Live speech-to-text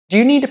Do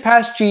you need to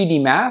pass GED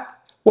Math?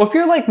 Well, if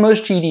you're like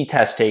most GED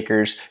test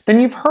takers, then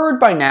you've heard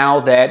by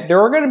now that there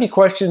are going to be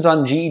questions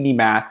on GED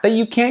Math that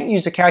you can't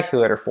use a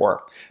calculator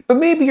for. But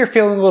maybe you're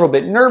feeling a little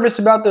bit nervous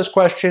about those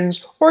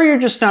questions, or you're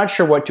just not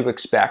sure what to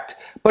expect.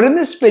 But in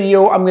this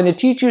video, I'm going to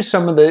teach you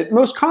some of the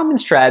most common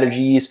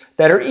strategies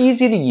that are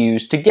easy to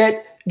use to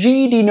get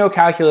GED no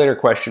calculator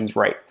questions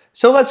right.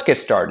 So let's get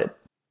started.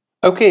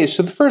 Okay,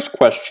 so the first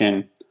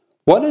question,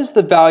 what is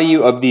the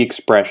value of the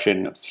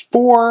expression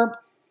 4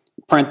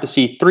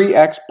 parenthesis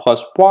 3x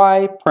plus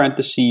y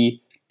parenthesis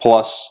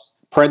plus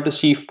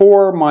parenthesis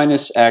 4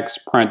 minus x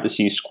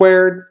parenthesis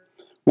squared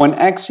when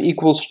x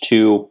equals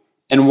 2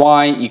 and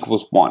y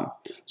equals 1?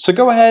 So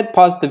go ahead,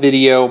 pause the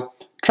video,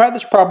 try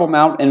this problem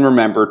out, and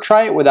remember,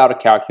 try it without a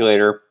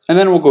calculator, and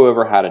then we'll go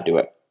over how to do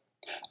it.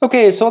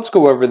 Okay, so let's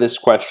go over this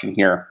question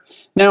here.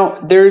 Now,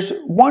 there's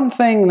one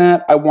thing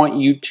that I want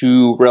you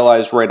to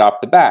realize right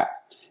off the bat.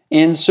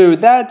 And so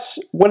that's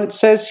when it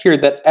says here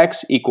that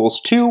x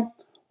equals 2,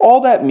 all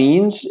that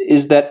means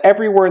is that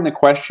everywhere in the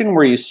question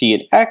where you see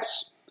an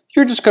x,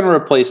 you're just going to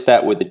replace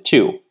that with a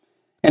 2.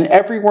 And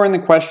everywhere in the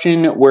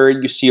question where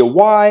you see a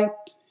y,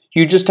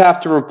 you just have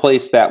to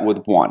replace that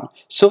with 1.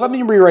 So let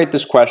me rewrite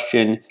this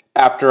question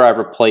after I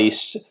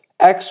replace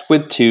x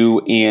with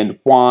 2 and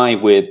y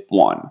with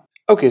 1.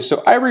 Okay,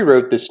 so I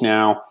rewrote this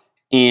now,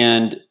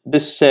 and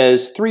this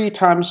says 3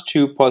 times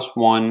 2 plus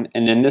 1,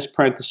 and in this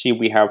parenthesis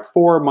we have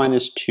 4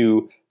 minus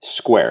 2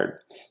 squared.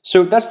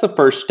 So that's the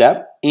first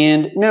step,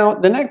 and now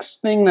the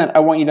next thing that I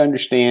want you to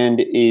understand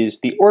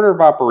is the order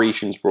of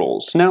operations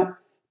rules. Now,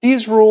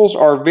 these rules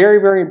are very,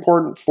 very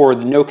important for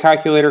the no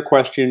calculator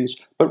questions,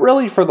 but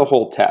really for the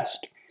whole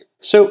test.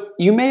 So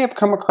you may have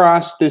come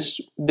across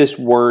this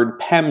word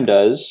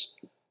PEMDAS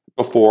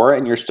before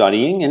in your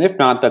studying, and if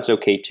not, that's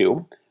okay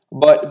too.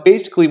 But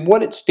basically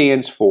what it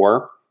stands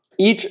for,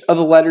 each of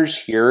the letters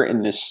here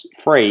in this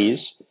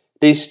phrase,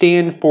 they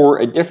stand for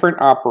a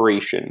different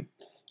operation.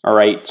 All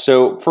right,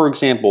 so for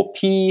example,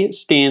 P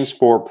stands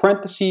for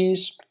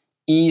parentheses,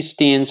 E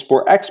stands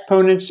for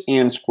exponents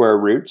and square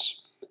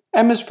roots,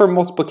 M is for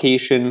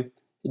multiplication,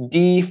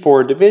 D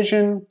for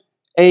division,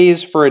 A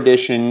is for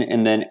addition,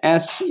 and then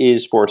S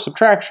is for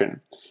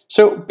subtraction.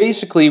 So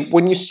basically,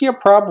 when you see a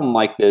problem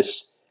like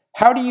this,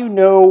 how do you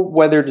know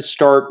whether to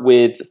start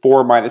with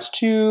 4 minus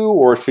 2,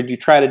 or should you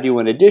try to do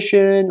an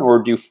addition,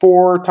 or do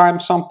 4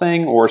 times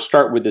something, or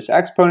start with this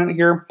exponent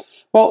here?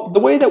 Well, the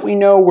way that we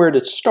know where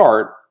to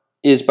start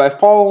is by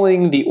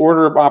following the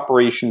order of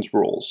operations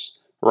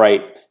rules,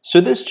 right?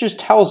 So this just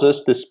tells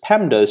us, this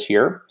PEMDAS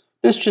here,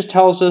 this just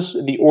tells us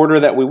the order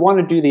that we want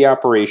to do the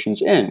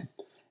operations in.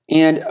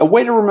 And a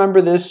way to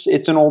remember this,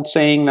 it's an old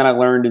saying that I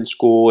learned in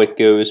school. It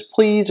goes,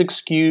 please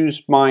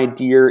excuse my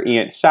dear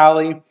Aunt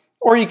Sally,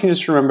 or you can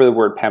just remember the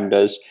word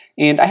PEMDAS.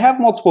 And I have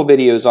multiple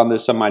videos on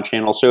this on my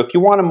channel, so if you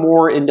want a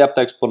more in-depth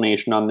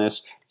explanation on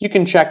this, you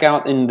can check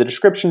out in the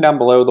description down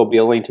below, there'll be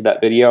a link to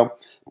that video.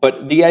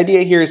 But the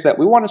idea here is that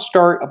we want to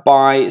start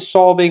by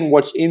solving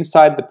what's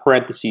inside the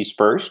parentheses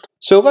first.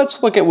 So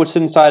let's look at what's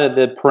inside of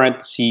the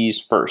parentheses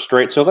first,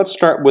 right? So let's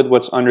start with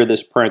what's under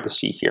this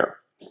parenthesis here.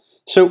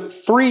 So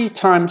 3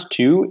 times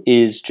 2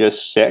 is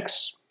just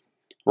 6,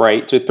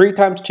 right? So 3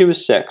 times 2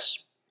 is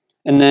 6.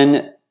 And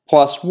then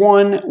plus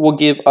 1 will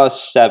give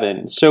us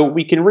 7. So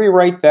we can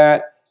rewrite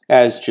that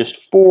as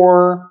just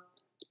 4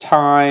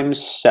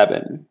 times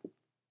 7.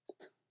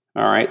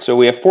 All right, so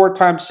we have 4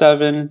 times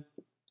 7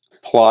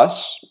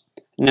 plus,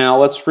 now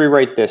let's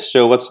rewrite this.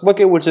 So let's look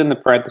at what's in the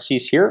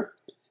parentheses here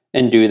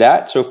and do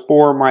that. So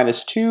 4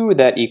 minus 2,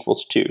 that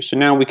equals 2. So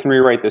now we can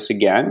rewrite this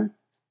again.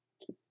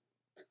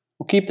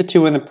 We'll keep the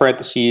 2 in the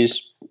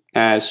parentheses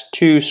as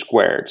 2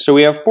 squared. So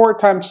we have 4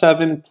 times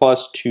 7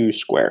 plus 2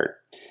 squared.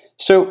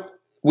 So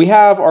we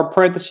have our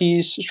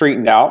parentheses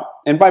straightened out,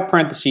 and by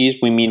parentheses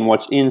we mean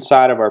what's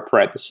inside of our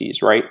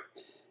parentheses, right?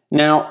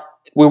 Now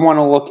we want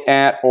to look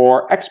at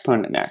our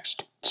exponent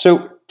next.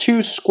 So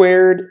 2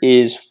 squared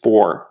is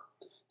 4.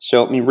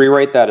 So let me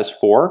rewrite that as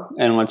 4,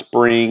 and let's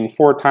bring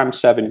 4 times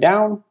 7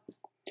 down.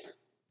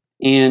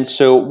 And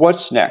so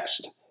what's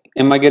next?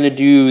 Am I going to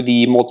do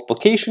the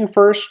multiplication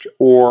first,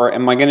 or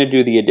am I going to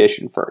do the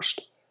addition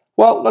first?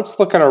 Well, let's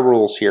look at our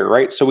rules here,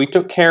 right? So we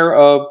took care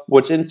of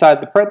what's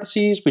inside the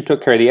parentheses, we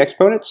took care of the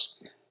exponents.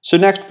 So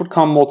next would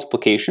come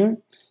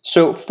multiplication.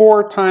 So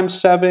 4 times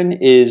 7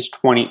 is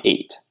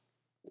 28.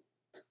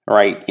 All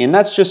right, and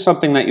that's just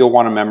something that you'll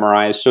want to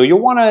memorize. So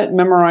you'll want to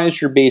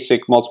memorize your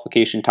basic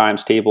multiplication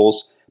times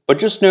tables, but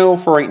just know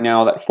for right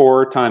now that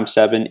 4 times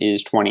 7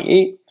 is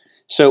 28.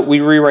 So we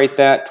rewrite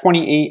that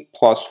 28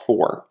 plus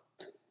 4.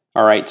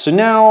 All right, so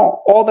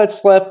now all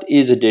that's left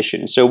is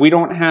addition. So we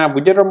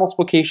did our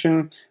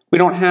multiplication, we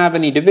don't have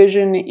any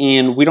division,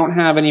 and we don't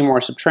have any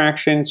more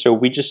subtraction, so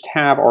we just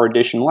have our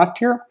addition left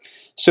here.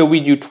 So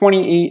we do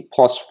 28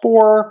 plus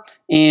 4,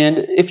 and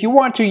if you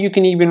want to, you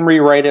can even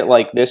rewrite it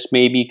like this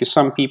maybe, because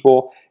some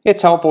people,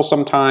 it's helpful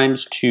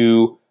sometimes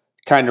to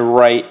kind of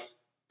write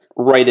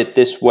it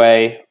this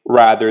way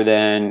rather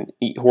than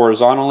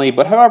horizontally,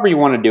 but however you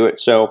want to do it.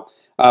 So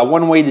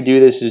One way to do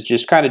this is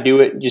just kind of do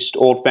it just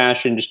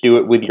old-fashioned, just do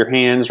it with your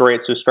hands,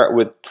 right? So start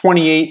with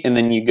 28, and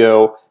then you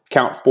go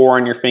count 4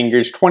 on your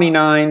fingers,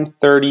 29,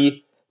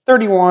 30,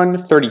 31,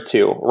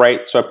 32,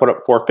 right? So I put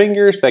up 4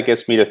 fingers, that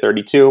gets me to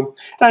 32.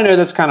 And I know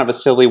that's kind of a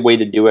silly way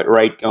to do it,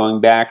 right?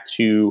 Going back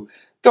to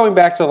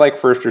like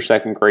first or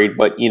second grade,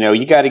 but you know,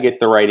 you got to get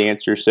the right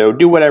answer. So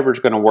do whatever's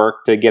going to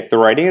work to get the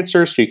right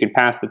answer so you can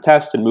pass the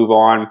test and move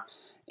on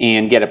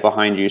and get it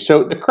behind you.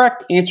 So the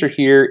correct answer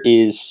here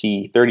is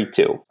C,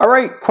 32. All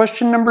right,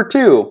 question number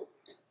 2.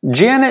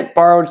 Janet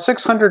borrowed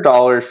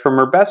 $600 from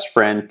her best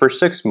friend for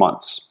 6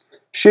 months.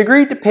 She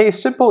agreed to pay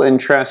simple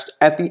interest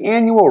at the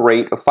annual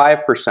rate of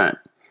 5%,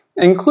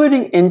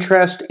 including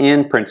interest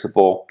and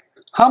principal.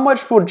 How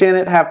much will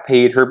Janet have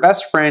paid her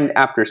best friend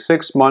after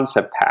 6 months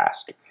have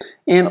passed?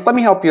 And let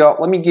me help you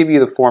out. Let me give you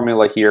the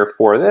formula here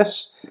for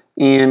this.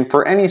 And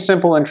for any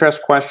simple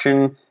interest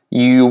question,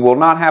 you will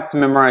not have to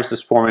memorize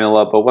this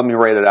formula, but let me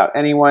write it out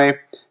anyway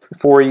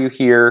for you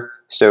here.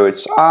 So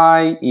it's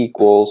I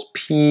equals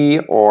P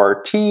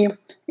or T,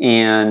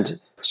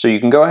 and so you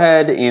can go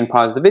ahead and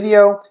pause the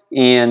video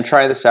and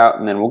try this out,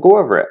 and then we'll go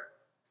over it.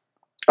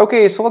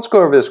 Okay, so let's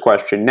go over this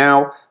question.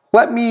 Now,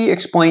 let me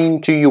explain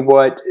to you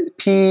what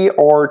P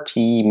or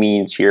T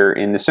means here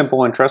in the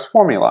simple interest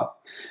formula.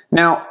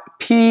 Now,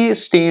 P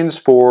stands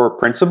for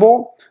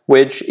principal,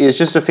 which is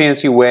just a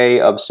fancy way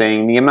of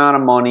saying the amount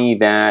of money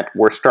that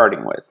we're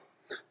starting with,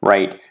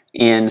 right?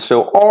 And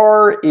so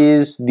R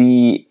is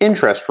the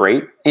interest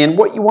rate, and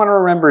what you want to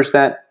remember is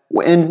that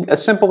in a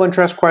simple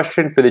interest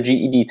question for the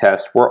GED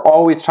test, we're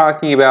always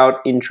talking about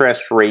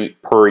interest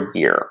rate per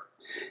year.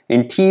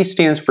 And T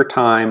stands for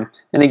time,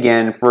 and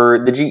again,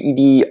 for the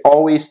GED,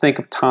 always think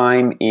of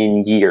time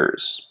in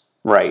years,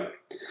 right?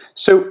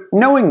 So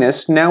knowing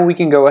this, now we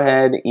can go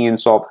ahead and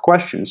solve the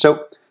question.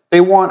 So they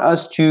want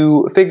us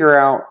to figure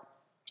out,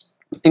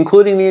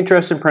 including the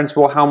interest and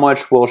principal, how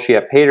much will she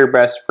have paid her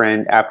best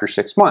friend after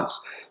 6 months.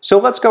 So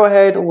let's go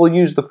ahead, we'll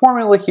use the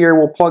formula here,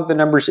 we'll plug the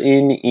numbers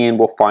in, and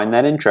we'll find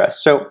that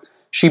interest. So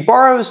she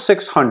borrows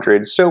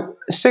 600, so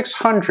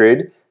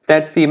 600,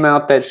 that's the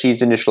amount that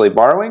she's initially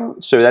borrowing,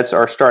 so that's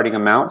our starting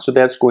amount, so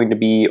that's going to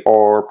be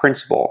our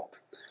principal.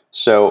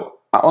 So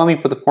let me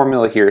put the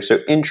formula here, so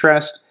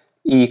interest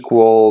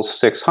equals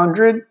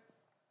 600,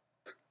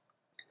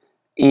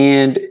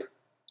 and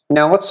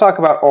now let's talk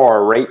about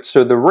R, right?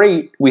 So the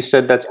rate, we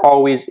said that's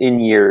always in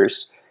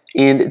years,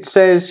 and it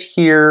says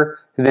here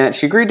that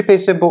she agreed to pay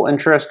simple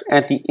interest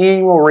at the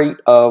annual rate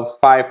of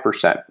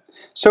 5%.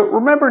 So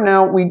remember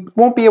now, we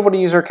won't be able to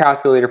use our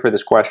calculator for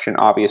this question,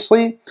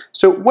 obviously.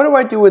 So what do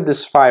I do with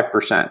this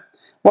 5%?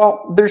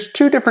 Well, there's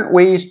 2 different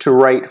ways to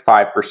write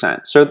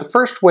 5%. So the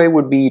first way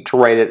would be to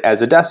write it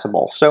as a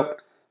decimal. So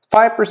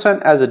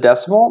 5% as a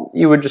decimal,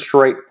 you would just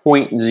write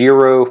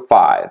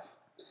 0.05.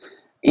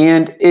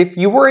 And if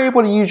you were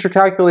able to use your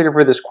calculator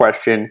for this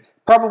question,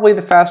 probably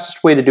the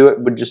fastest way to do it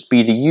would just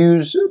be to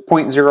use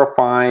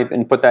 0.05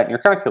 and put that in your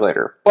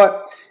calculator.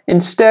 But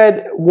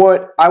instead,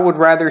 what I would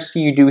rather see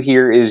you do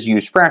here is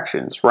use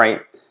fractions, right?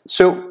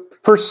 So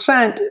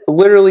percent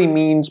literally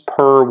means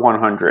per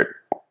 100.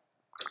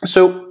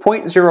 So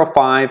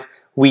 0.05,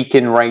 we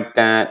can write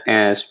that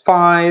as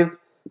 5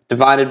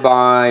 divided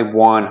by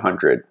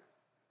 100,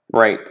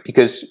 right?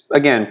 Because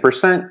again,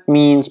 percent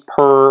means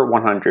per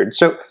 100.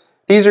 So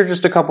these are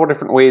just a couple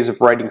different ways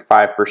of writing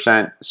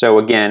 5%. So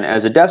again,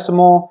 as a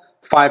decimal,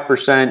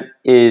 5%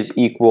 is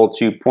equal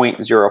to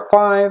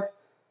 0.05,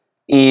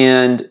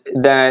 and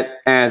that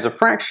as a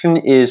fraction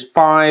is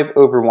 5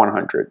 over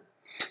 100.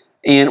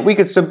 And we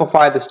could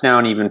simplify this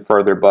down even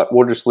further, but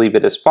we'll just leave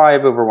it as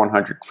 5 over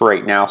 100 for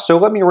right now. So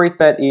let me write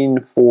that in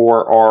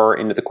for our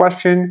into the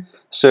question.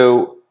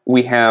 So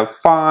we have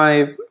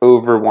 5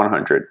 over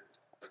 100.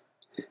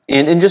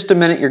 And in just a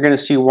minute, you're going to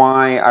see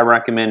why I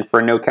recommend for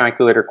a no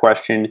calculator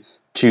question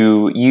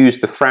to use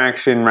the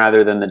fraction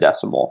rather than the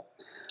decimal.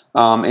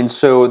 And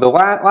so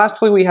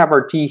lastly, we have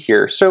our T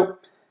here. So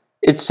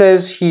it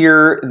says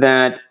here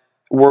that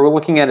we're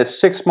looking at a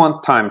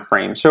 6-month time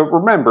frame. So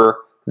remember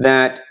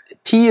that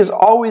T is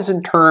always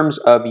in terms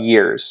of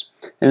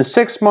years, and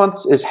 6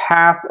 months is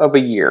half of a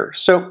year.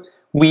 So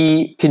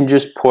we can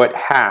just put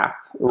half,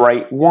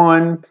 right?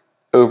 1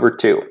 over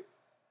 2.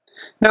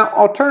 Now,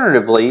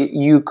 alternatively,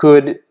 you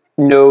could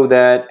know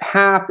that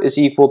half is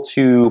equal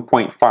to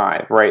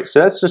 0.5, right? So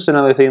that's just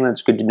another thing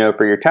that's good to know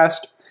for your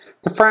test.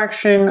 The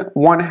fraction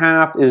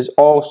 1/2 is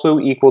also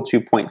equal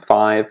to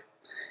 0.5.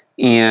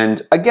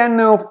 And again,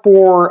 though,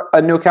 for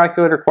a no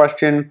calculator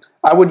question,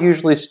 I would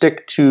usually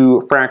stick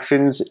to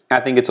fractions. I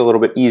think it's a little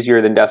bit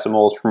easier than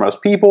decimals for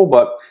most people,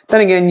 but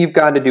then again, you've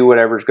got to do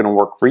whatever's going to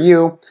work for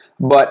you.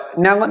 But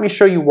now let me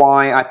show you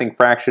why I think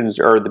fractions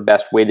are the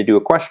best way to do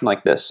a question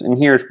like this, and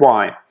here's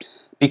why.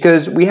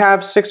 Because we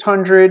have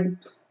 600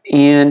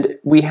 and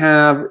we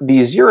have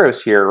these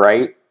zeros here,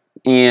 right?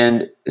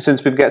 And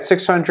since we've got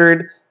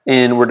 600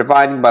 and we're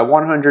dividing by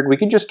 100, we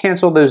can just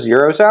cancel those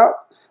zeros out,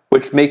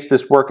 which makes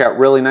this work out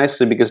really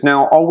nicely because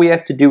now all we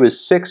have to do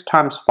is 6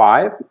 times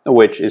 5,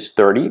 which is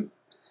 30,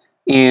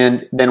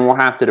 and then we'll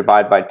have to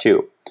divide by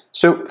 2.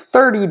 So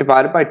 30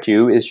 divided by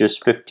 2 is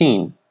just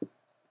 15.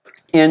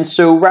 And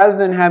so rather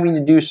than having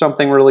to do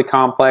something really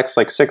complex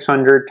like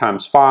 600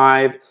 times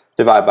 5,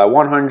 divide by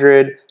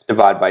 100,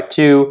 divide by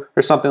 2,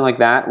 or something like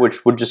that,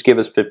 which would just give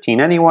us 15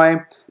 anyway,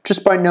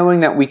 just by knowing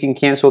that we can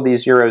cancel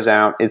these zeros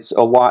out, it's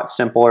a lot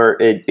simpler,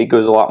 it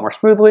goes a lot more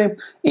smoothly.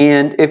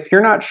 And if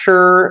you're not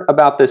sure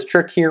about this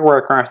trick here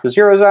where I cross the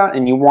zeros out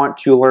and you want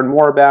to learn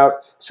more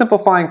about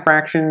simplifying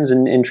fractions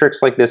and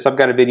tricks like this, I've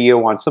got a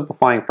video on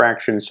simplifying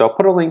fractions, so I'll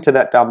put a link to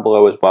that down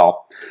below as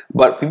well.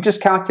 But we've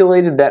just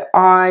calculated that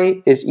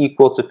I is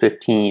equal to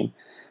 15.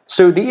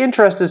 So the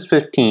interest is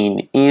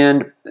 15,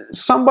 and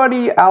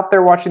somebody out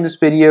there watching this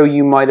video,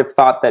 you might have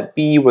thought that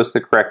B was the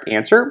correct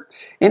answer.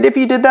 And if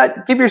you did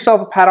that, give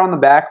yourself a pat on the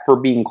back for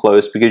being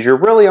close, because you're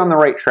really on the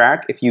right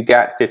track if you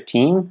got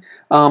 15.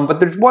 But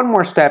there's one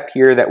more step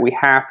here that we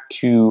have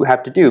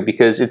to do,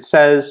 because it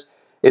says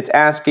it's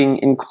asking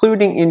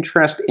including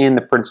interest and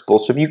the principal.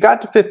 So if you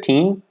got to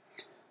 15,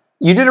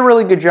 you did a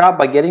really good job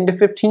by getting to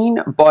 15,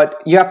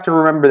 but you have to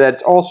remember that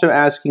it's also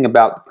asking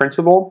about the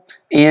principal.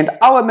 And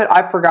I'll admit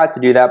I forgot to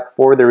do that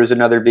before. There was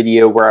another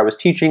video where I was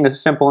teaching a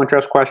simple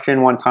interest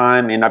question one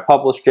time and I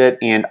published it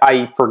and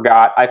I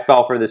forgot. I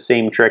fell for the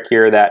same trick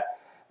here that,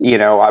 you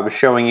know, I was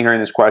showing you here in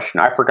this question.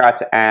 I forgot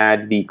to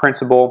add the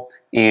principal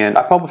and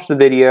I published the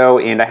video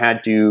and I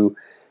had to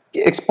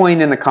explain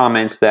in the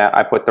comments that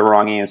I put the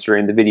wrong answer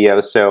in the video.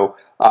 So,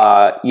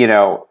 you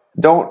know,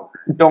 don't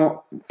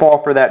fall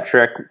for that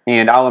trick,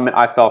 and I'll admit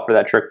I fell for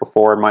that trick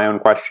before in my own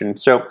question.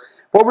 So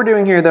what we're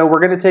doing here though, we're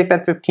going to take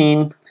that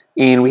 15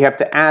 and we have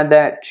to add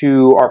that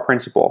to our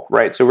principal,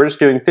 right? So we're just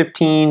doing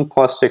 15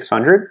 plus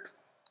 600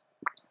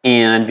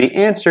 and the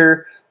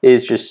answer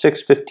is just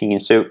 615.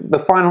 So the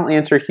final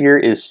answer here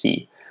is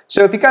C.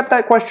 So if you got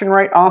that question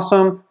right,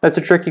 awesome. That's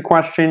a tricky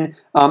question.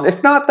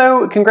 If not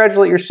though,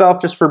 congratulate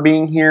yourself just for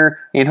being here,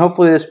 and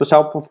hopefully this was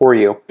helpful for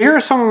you. Here are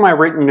some of my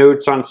written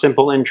notes on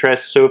simple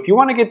interest. So if you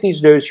want to get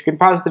these notes, you can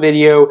pause the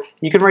video,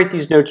 you can write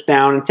these notes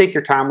down and take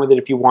your time with it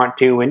if you want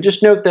to. And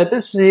just note that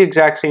this is the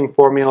exact same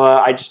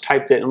formula. I just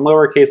typed it in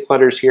lowercase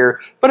letters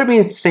here, but it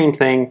means the same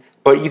thing.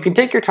 But you can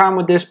take your time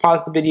with this,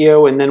 pause the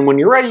video, and then when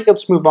you're ready,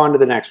 let's move on to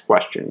the next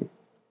question.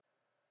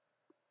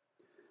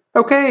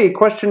 Okay,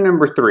 question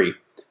number 3.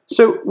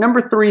 So number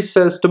 3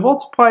 says to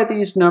multiply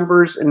these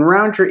numbers and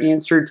round your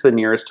answer to the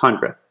nearest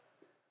hundredth.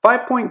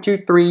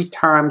 5.23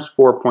 times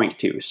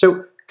 4.2.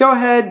 So go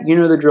ahead, you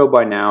know the drill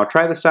by now.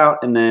 Try this out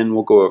and then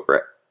we'll go over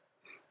it.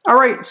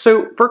 Alright,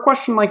 so for a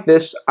question like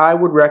this, I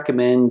would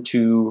recommend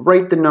to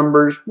write the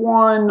numbers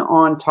one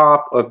on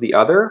top of the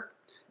other.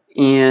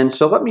 And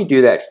so let me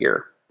do that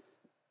here.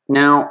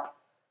 Now,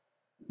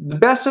 the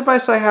best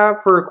advice I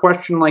have for a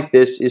question like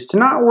this is to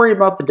not worry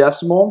about the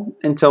decimal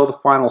until the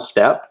final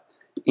step.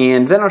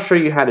 And then I'll show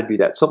you how to do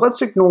that. So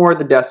let's ignore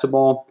the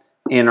decimal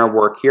in our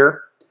work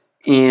here.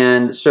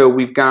 And so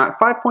we've got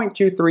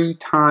 5.23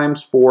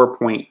 times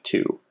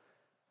 4.2.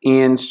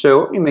 And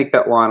so let me make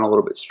that line a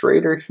little bit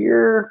straighter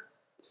here.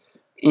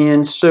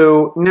 And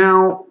so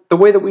now the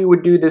way that we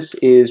would do this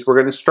is we're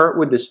going to start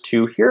with this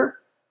 2 here.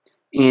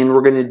 And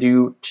we're going to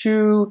do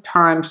 2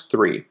 times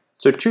 3.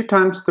 So 2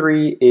 times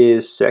 3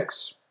 is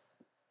 6.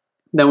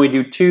 Then we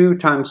do 2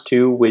 times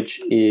 2,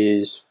 which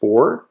is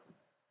 4.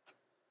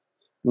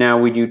 Now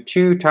we do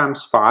 2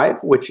 times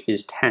 5, which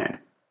is 10.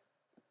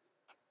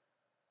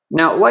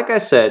 Now, like I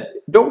said,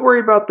 don't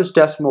worry about this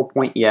decimal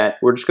point yet.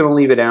 We're just going to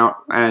leave it out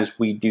as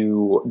we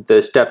do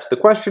the steps of the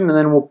question, and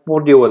then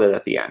we'll deal with it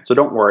at the end. So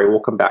don't worry, we'll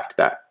come back to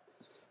that.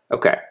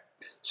 Okay,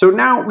 so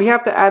now we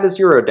have to add a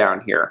 0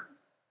 down here.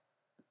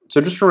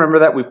 So just remember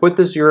that we put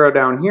the 0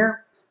 down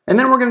here, and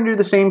then we're going to do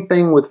the same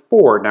thing with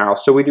 4 now.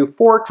 So we do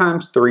 4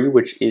 times 3,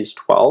 which is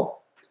 12.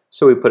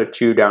 So we put a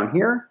 2 down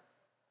here.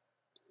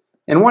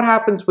 And what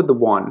happens with the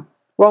 1?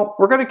 Well,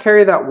 we're going to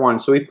carry that 1,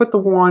 so we put the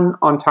 1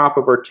 on top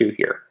of our 2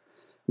 here.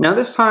 Now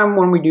this time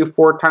when we do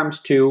 4 times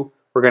 2,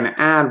 we're going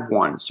to add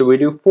 1. So we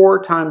do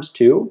 4 times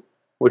 2,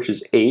 which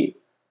is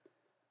 8,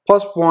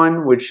 plus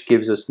 1, which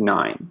gives us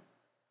 9.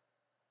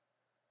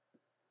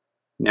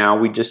 Now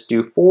we just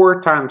do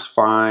 4 times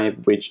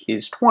 5, which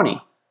is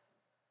 20.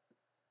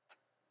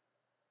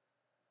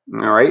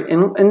 All right,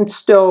 and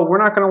still, we're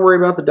not going to worry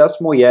about the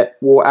decimal yet.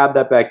 We'll add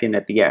that back in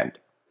at the end.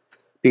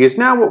 Because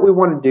now what we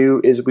want to do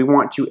is we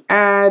want to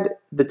add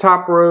the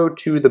top row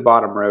to the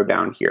bottom row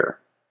down here.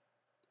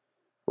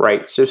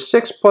 Right, so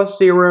 6 plus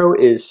 0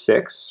 is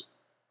 6.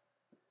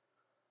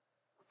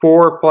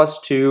 4 plus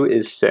 2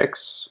 is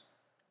 6.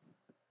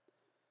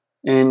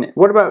 And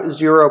what about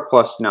 0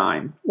 plus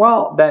 9?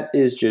 Well, that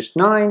is just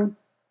 9.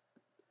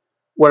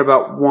 What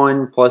about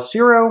 1 plus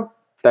 0?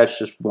 That's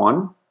just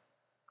 1.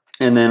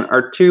 And then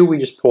our 2, we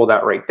just pull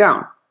that right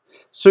down.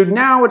 So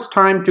now it's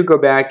time to go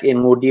back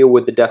and we'll deal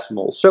with the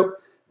decimals. So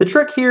the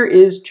trick here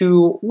is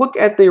to look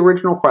at the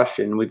original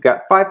question. We've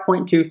got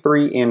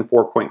 5.23 and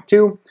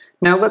 4.2.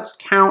 Now let's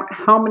count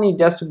how many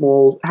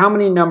decimals, how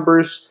many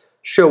numbers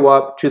show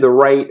up to the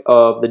right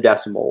of the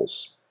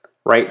decimals,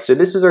 right? So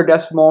this is our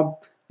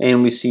decimal,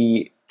 and we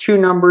see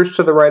 2 numbers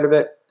to the right of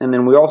it, and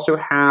then we also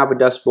have a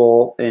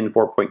decimal in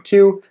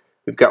 4.2.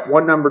 We've got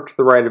one number to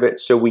the right of it,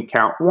 so we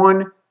count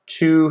 1,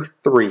 2,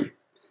 3.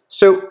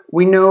 So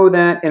we know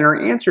that in our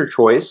answer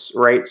choice,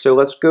 right, so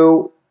let's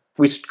go,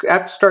 we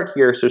have to start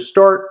here, so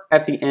start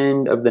at the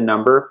end of the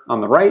number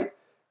on the right,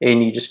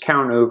 and you just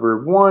count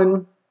over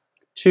 1,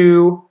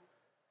 2,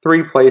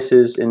 3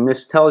 places, and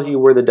this tells you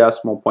where the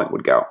decimal point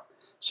would go.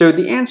 So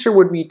the answer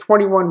would be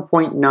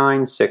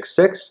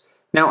 21.966.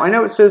 Now I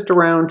know it says to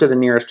round to the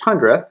nearest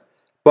hundredth,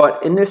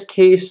 but in this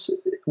case,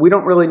 we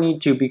don't really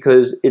need to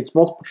because it's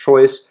multiple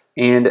choice,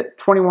 and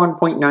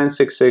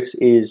 21.966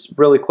 is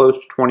really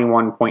close to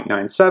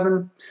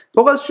 21.97.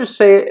 But let's just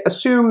say,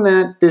 assume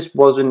that this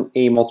wasn't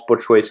a multiple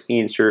choice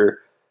answer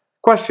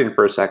question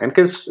for a second,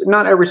 because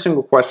not every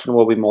single question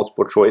will be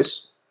multiple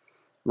choice,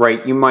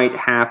 right? You might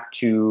have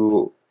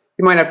to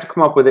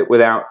come up with it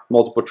without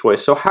multiple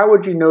choice. So how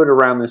would you know to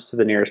round this to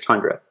the nearest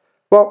hundredth?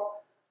 Well,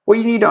 what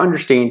you need to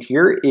understand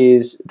here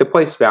is the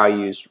place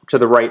values to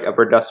the right of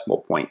our decimal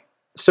point.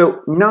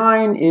 So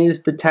 9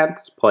 is the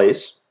 10th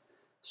place,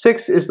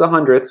 6 is the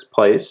 100th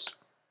place,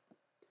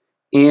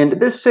 and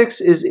this 6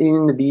 is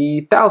in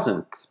the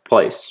 1000th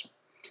place.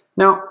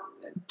 Now,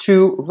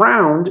 to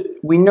round,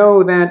 we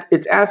know that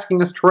it's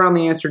asking us to round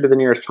the answer to the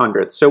nearest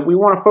hundredth. So we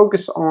want to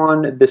focus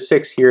on the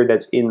 6 here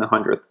that's in the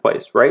 100th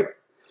place, right?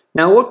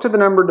 Now look to the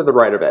number to the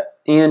right of it.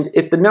 And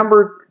if the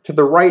number to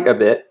the right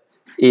of it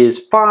is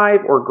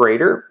 5 or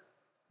greater,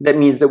 that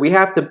means that we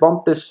have to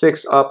bump this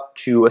 6 up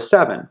to a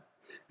 7.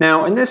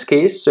 Now in this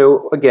case,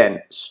 so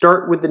again,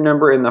 start with the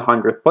number in the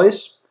 100th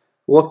place,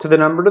 look to the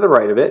number to the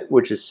right of it,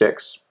 which is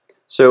 6.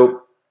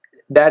 So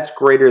that's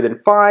greater than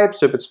 5,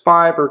 so if it's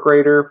 5 or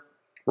greater,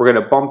 we're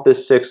going to bump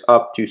this 6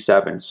 up to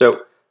 7.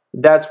 So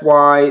that's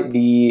why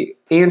the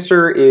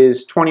answer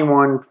is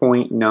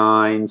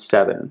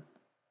 21.97.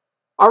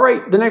 All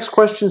right, the next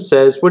question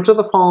says, which of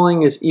the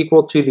following is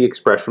equal to the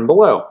expression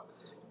below?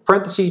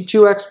 Parenthesis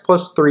 2x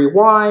plus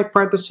 3y,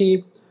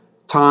 parenthesis,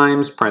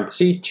 times,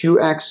 parenthesis,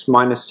 2x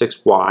minus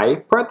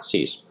 6y,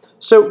 parentheses.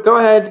 So go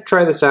ahead,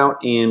 try this out,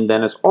 and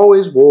then as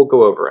always, we'll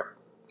go over it.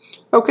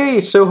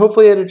 Okay, so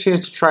hopefully you had a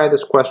chance to try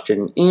this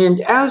question. And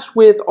as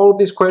with all of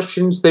these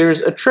questions,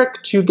 there's a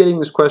trick to getting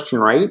this question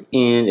right.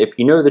 And if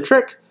you know the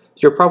trick,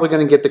 you're probably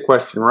going to get the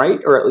question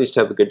right, or at least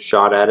have a good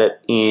shot at it.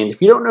 And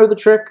if you don't know the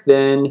trick,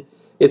 then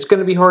it's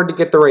going to be hard to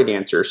get the right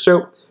answer.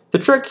 So the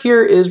trick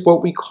here is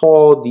what we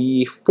call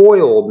the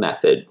FOIL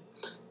method.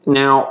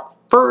 Now,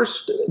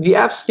 first, the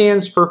F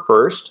stands for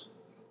first,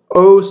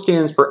 O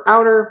stands for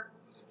outer,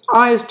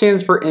 I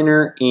stands for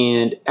inner,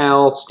 and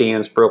L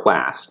stands for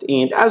last.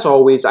 And as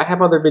always, I have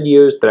other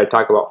videos that I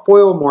talk about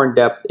FOIL more in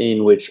depth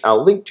in, which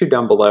I'll link to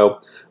down below.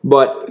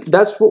 But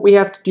that's what we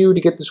have to do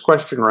to get this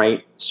question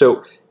right.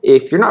 So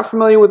if you're not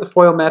familiar with the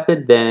FOIL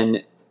method,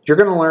 then you're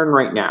going to learn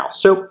right now.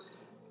 So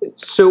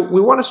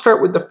we want to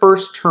start with the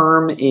first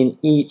term in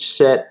each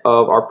set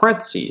of our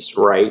parentheses,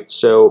 right?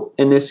 So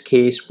in this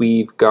case,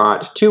 we've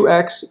got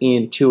 2x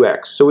and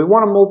 2x. So we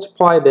want to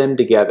multiply them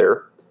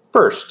together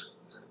first.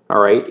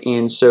 All right,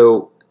 and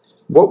so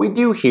what we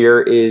do here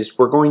is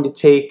we're going to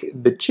take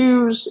the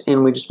 2's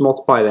and we just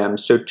multiply them.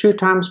 So 2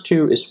 times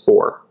 2 is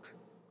 4.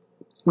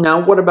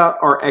 Now what about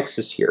our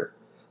x's here?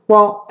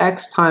 Well,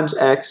 x times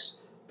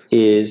x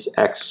is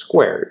x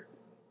squared.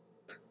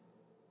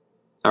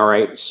 All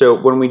right, so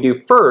when we do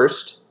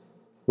first,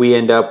 we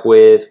end up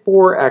with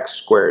 4x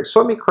squared.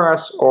 So let me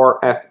cross our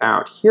f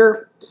out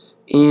here,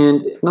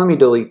 and let me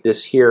delete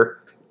this here.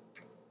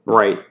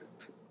 Right.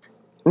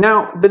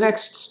 Now, the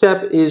next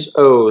step is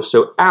O,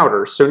 so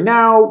outer. So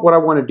now what I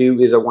want to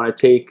do is I want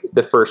to take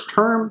the first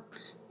term,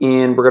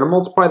 and we're going to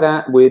multiply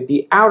that with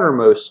the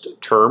outermost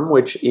term,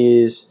 which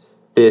is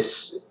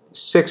this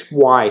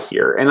 6y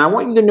here. And I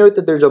want you to note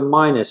that there's a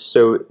minus,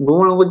 so we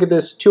want to look at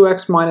this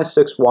 2x minus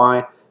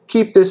 6y.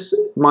 Keep this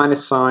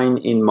minus sign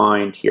in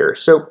mind here.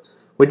 So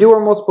we do our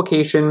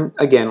multiplication.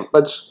 Again,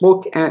 let's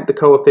look at the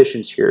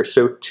coefficients here.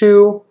 So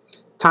 2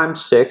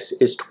 times 6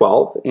 is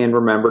 12, and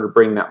remember to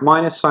bring that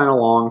minus sign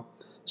along.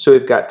 So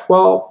we've got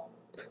 12.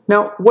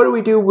 Now, what do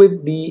we do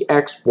with the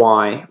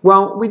xy?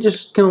 Well, we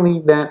just can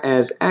leave that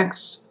as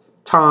x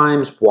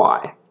times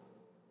y.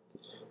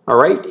 All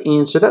right,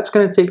 and so that's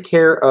going to take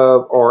care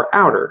of our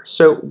outer.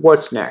 So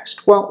what's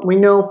next? Well, we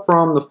know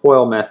from the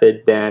FOIL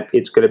method that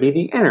it's going to be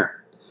the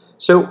inner.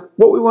 So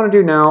what we want to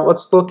do now,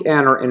 let's look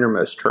at our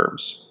innermost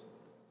terms.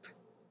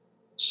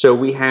 So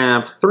we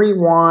have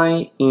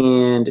 3y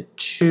and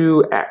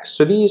 2x.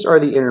 So these are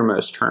the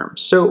innermost terms.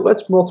 So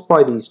let's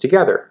multiply these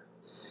together.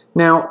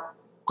 Now,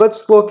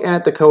 let's look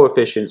at the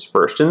coefficients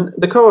first. And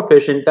the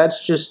coefficient,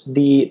 that's just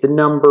the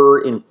number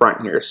in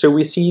front here. So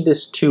we see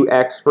this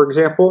 2x, for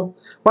example.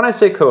 When I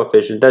say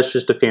coefficient, that's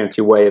just a fancy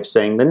way of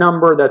saying the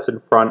number that's in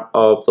front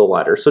of the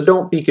letter. So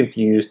don't be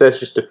confused. That's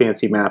just a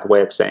fancy math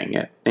way of saying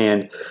it.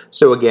 And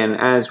so again,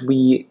 as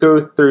we go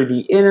through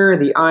the inner,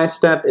 the I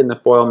step in the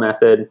FOIL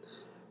method,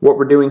 what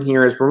we're doing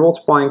here is we're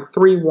multiplying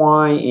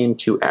 3y and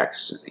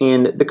 2x.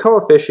 And the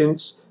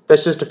coefficients,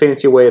 that's just a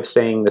fancy way of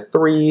saying the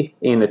 3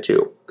 and the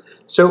 2.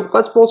 So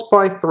let's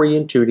multiply 3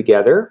 and 2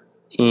 together,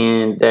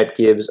 and that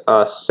gives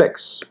us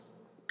 6.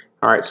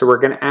 All right, so we're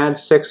going to add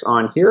 6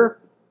 on here.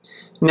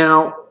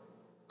 Now,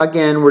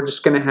 again, we're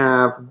just going to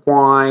have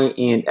y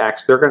and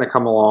x. They're going to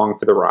come along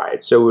for the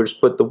ride. So we'll just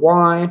put the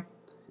y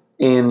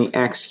and the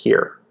x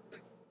here.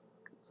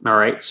 All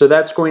right, so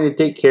that's going to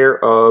take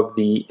care of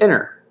the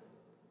inner.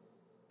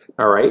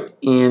 All right,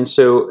 and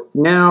so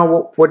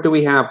now what do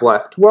we have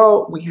left?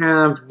 Well, we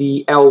have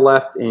the L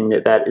left, and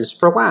that is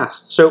for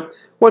last. So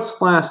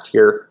what's last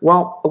here?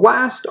 Well,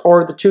 last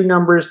are the two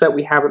numbers that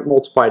we haven't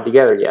multiplied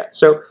together yet.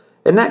 So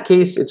in that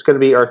case, it's going to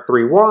be our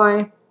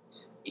 3y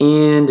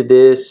and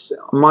this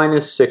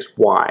minus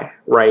 6y,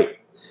 right?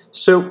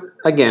 So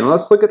again,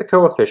 let's look at the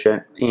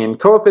coefficient. And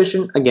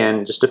coefficient,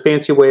 again, just a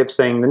fancy way of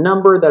saying the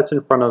number that's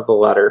in front of the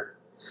letter.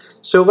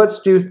 So let's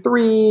do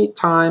 3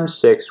 times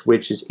 6,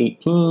 which is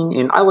 18.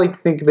 And I like to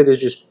think of it as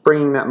just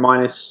bringing that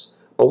minus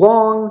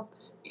along.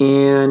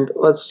 And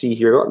let's see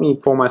here. Let me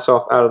pull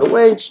myself out of the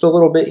way just a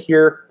little bit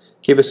here.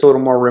 Give us a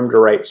little more room to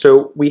write.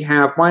 So we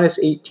have minus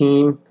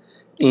 18.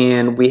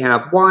 And we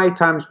have y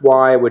times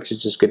y, which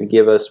is just going to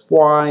give us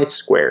y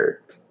squared.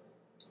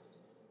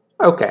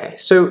 Okay,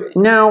 so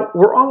now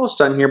we're almost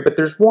done here, but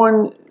there's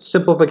one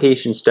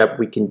simplification step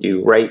we can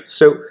do, right?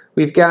 So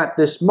we've got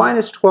this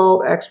minus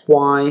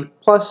 12xy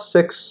plus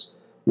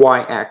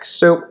 6yx.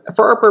 So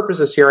for our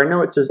purposes here, I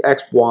know it says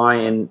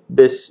xy and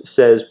this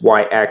says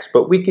yx,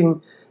 but we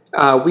can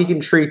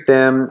treat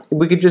them,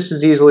 we could just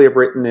as easily have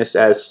written this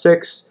as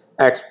 6xy.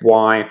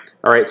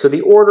 All right, so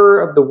the order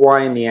of the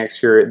y and the x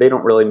here, they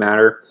don't really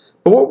matter.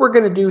 But what we're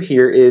going to do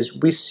here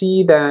is we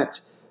see that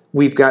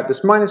we've got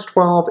this minus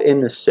 12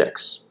 and this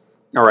 6.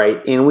 All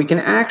right, and we can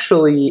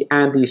actually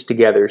add these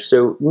together.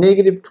 So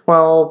negative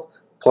 12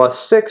 plus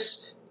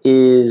 6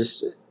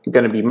 is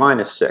going to be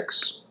minus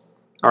 6.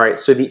 All right,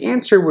 so the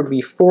answer would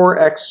be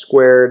 4x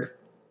squared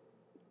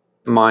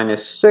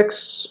minus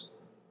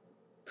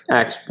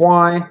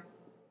 6xy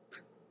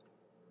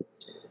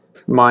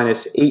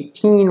minus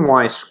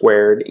 18y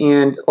squared.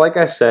 And like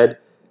I said,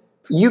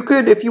 you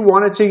could, if you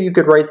wanted to, you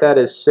could write that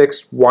as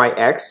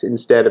 6yx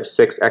instead of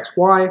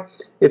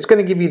 6xy. It's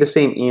going to give you the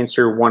same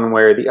answer one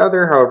way or the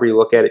other, however you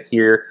look at it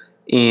here.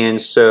 And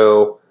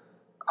so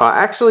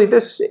actually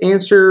this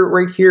answer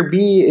right here,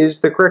 B,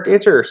 is the correct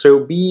answer. So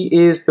B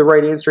is the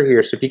right answer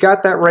here. So if you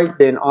got that right,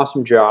 then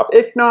awesome job.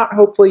 If not,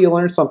 hopefully you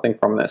learned something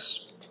from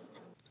this.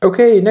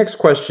 Okay, next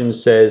question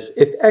says,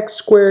 if x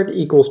squared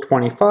equals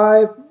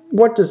 25,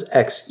 what does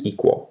x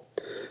equal?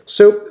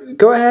 So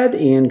go ahead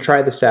and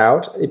try this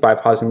out by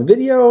pausing the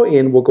video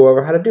and we'll go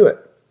over how to do it.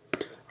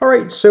 All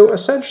right, so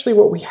essentially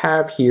what we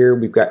have here,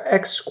 we've got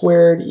x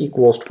squared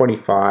equals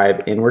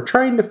 25 and we're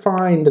trying to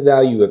find the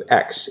value of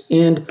x.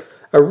 And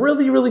a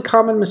really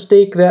common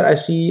mistake that I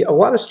see a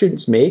lot of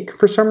students make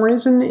for some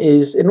reason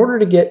is in order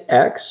to get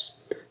x,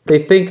 they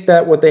think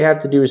that what they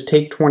have to do is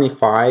take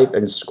 25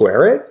 and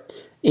square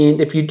it.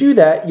 And if you do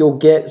that, you'll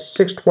get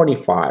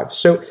 625.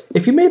 So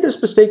if you made this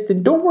mistake,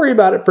 then don't worry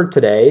about it for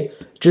today.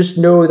 Just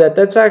know that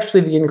that's actually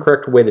the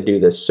incorrect way to do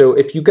this. So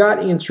if you got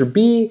answer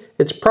B,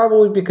 it's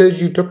probably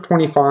because you took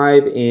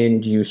 25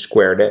 and you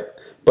squared it.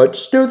 But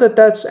just know that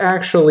that's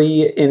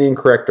actually an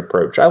incorrect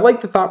approach. I like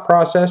the thought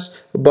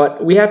process,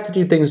 but we have to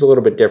do things a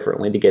little bit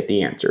differently to get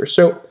the answer.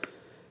 So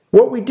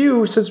what we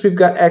do, since we've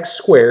got x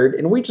squared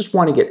and we just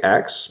want to get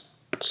x,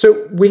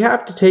 so we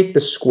have to take the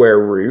square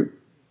root.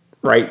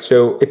 Right,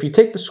 so if you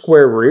take the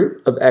square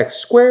root of x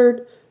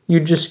squared,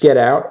 you just get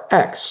out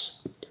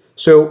x.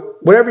 So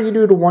whatever you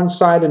do to one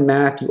side in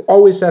math, you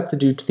always have to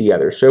do to the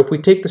other. So if we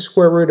take the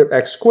square root of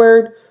x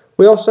squared,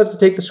 we also have to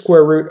take the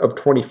square root of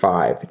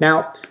 25.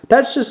 Now,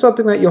 that's just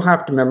something that you'll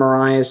have to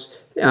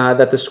memorize,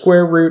 that the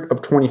square root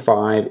of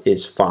 25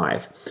 is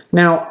 5.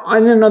 Now,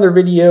 in another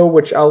video,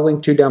 which I'll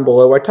link to down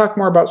below, I talk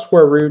more about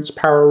square roots,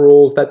 power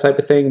rules, that type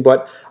of thing,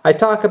 but I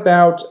talk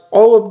about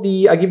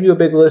I give you a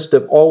big list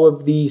of all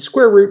of the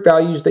square root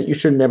values that you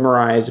should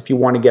memorize if you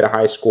want to get a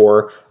high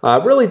score.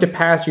 Really, to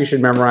pass, you should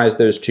memorize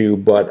those too,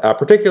 but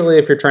particularly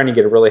if you're trying to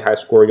get a really high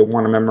score, you'll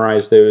want to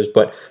memorize those.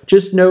 But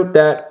just note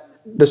that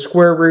the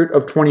square root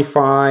of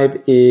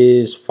 25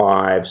 is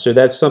 5, so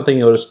that's something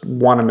you'll just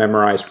want to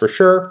memorize for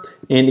sure.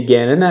 And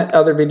again, in that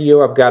other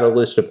video, I've got a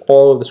list of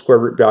all of the square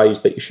root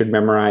values that you should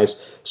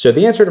memorize. So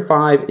the answer to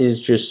 5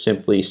 is just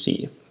simply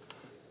C.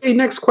 Okay,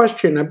 next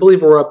question. I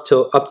believe we're up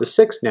to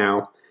 6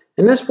 now.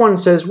 And this one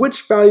says,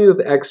 which value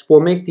of x will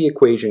make the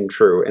equation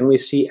true? And we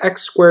see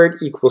x squared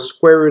equals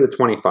square root of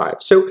 25.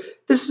 So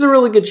this is a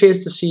really good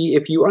chance to see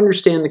if you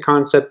understand the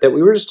concept that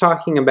we were just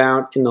talking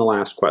about in the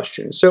last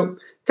question. So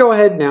go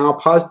ahead now,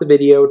 pause the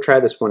video, try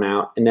this one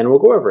out, and then we'll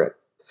go over it.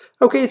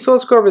 Okay, so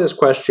let's go over this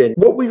question.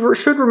 What we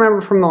should remember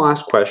from the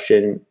last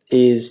question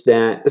is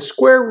that the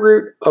square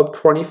root of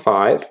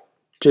 25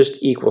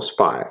 just equals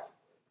 5,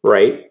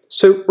 right?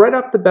 So right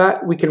off the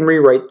bat, we can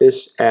rewrite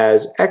this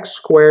as x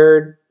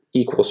squared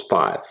equals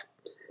 5.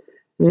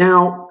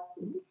 Now,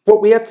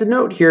 what we have to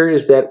note here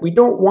is that we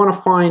don't want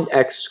to find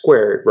x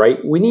squared, right?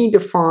 We need to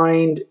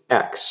find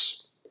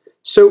x.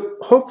 So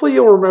hopefully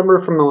you'll remember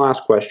from the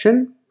last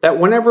question that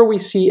whenever we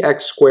see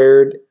x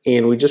squared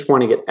and we just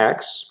want to get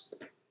x,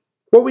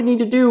 what we need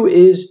to do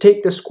is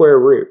take the square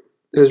root.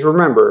 Because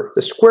remember,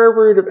 the square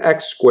root of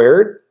x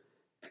squared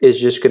is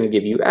just going to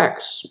give you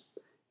x.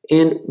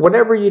 And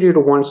whatever you do to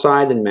one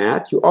side in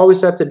math, you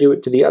always have to do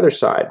it to the other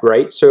side,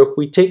 right? So if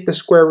we take the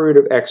square root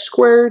of x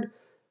squared,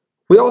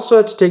 we also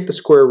have to take the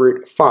square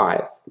root of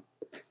 5.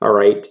 All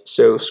right,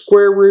 so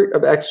square root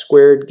of x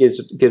squared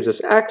gives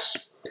us x.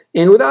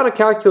 And without a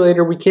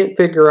calculator, we can't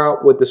figure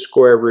out what the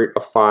square root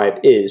of 5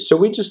 is. So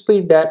we just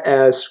leave that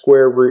as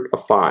square root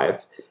of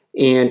 5.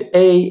 And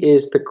A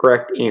is the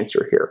correct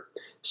answer here.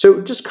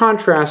 So just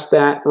contrast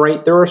that,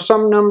 right? There are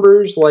some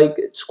numbers like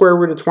square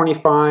root of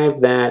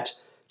 25 that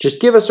just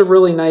give us a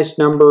really nice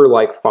number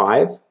like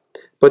 5.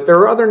 But there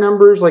are other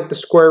numbers like the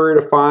square root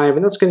of 5,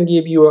 and that's going to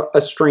give you a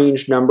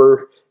strange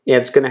number.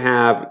 It's going to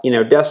have,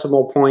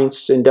 decimal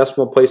points and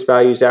decimal place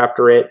values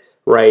after it,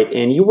 right?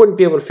 And you wouldn't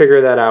be able to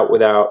figure that out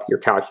without your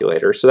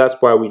calculator. So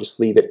that's why we just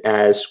leave it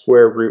as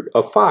square root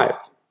of 5.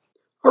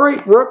 All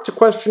right, we're up to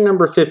question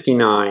number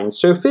 59.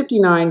 So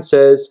 59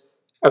 says,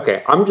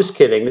 okay, I'm just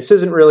kidding. This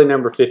isn't really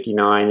number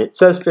 59. It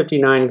says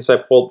 59 because I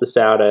pulled this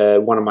out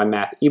of one of my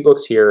math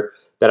ebooks here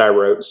that I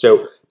wrote.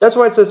 So that's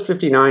why it says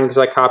 59 because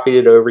I copied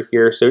it over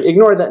here. So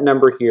ignore that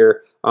number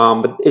here.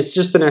 But it's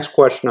just the next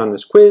question on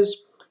this quiz.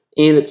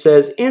 And it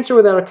says, answer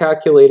without a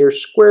calculator,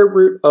 square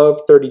root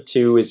of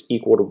 32 is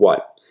equal to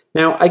what?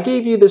 Now, I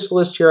gave you this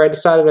list here. I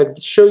decided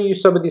I'd show you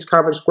some of these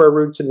common square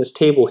roots in this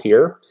table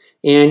here.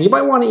 And you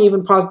might want to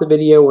even pause the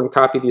video and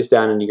copy these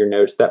down into your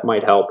notes. That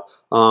might help.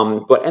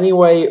 But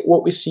anyway,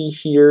 what we see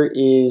here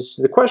is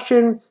the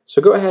question.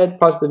 So go ahead,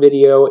 pause the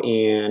video,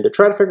 and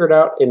try to figure it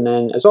out. And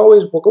then, as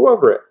always, we'll go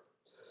over it.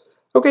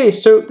 Okay,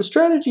 so the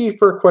strategy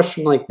for a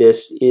question like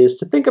this is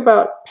to think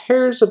about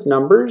pairs of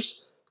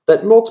numbers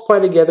that multiply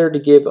together to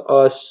give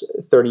us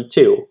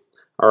 32.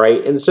 All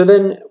right, and so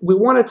then we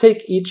want to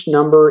take each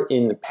number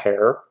in the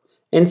pair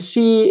and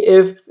see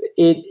if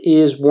it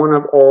is one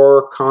of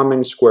our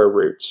common square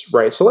roots,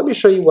 right? So let me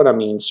show you what I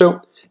mean.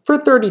 So for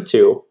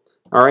 32,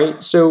 all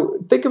right, so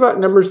think about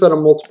numbers that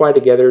will multiply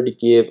together to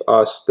give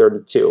us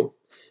 32.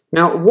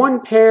 Now,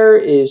 one pair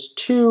is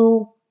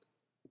 2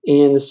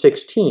 and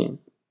 16.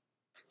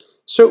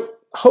 So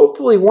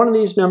hopefully one of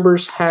these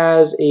numbers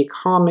has a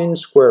common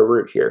square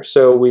root here.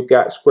 So we've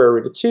got square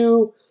root of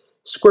 2,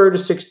 square root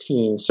of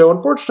 16. So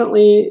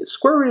unfortunately,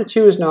 square root of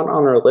 2 is not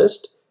on our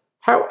list.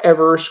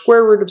 However,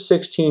 square root of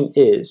 16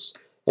 is.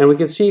 And we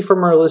can see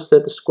from our list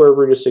that the square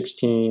root of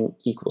 16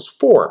 equals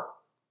 4.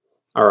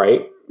 All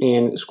right,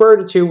 and square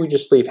root of 2 we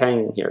just leave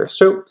hanging here.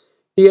 So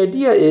the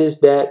idea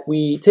is that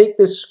we take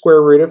this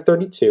square root of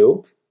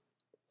 32,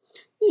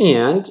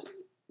 and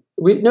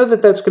we know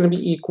that that's going to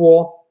be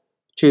equal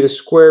to the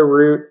square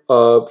root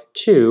of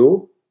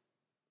 2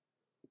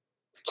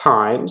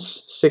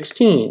 times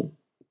 16.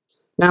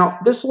 Now,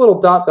 this little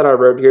dot that I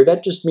wrote here,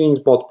 that just means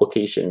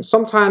multiplication.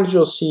 Sometimes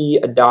you'll see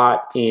a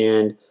dot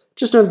and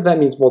just know that that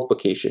means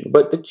multiplication.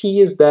 But the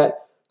key is that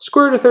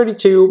square root of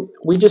 32,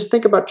 we just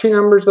think about two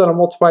numbers that will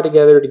multiply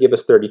together to give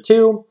us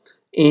 32.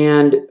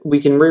 And we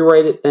can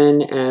rewrite it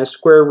then as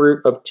square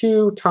root of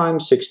 2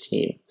 times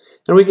 16.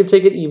 And we can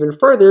take it even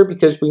further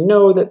because we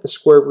know that the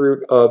square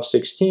root of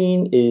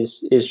 16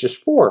 is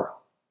just 4.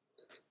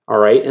 All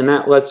right, and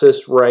that lets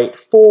us write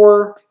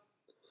 4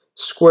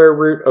 square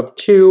root of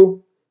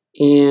 2,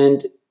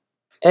 and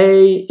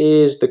A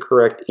is the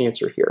correct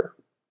answer here.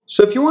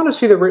 So if you want to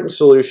see the written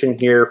solution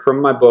here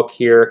from my book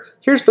here,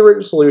 here's the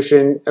written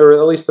solution, or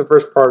at least the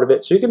first part of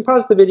it. So you can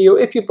pause the video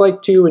if you'd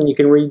like to, and you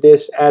can read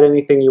this, add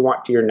anything you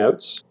want to your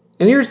notes.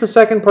 And here's the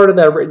second part of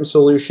that written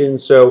solution.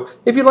 So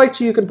if you'd like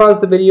to, you can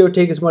pause the video,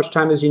 take as much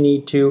time as you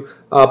need to,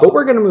 but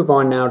we're going to move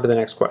on now to the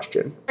next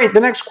question. All right, the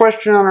next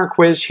question on our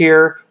quiz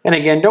here, and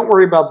again, don't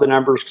worry about the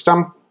numbers because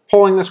I'm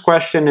pulling this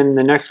question and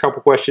the next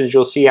couple questions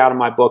you'll see out of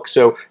my book.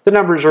 So the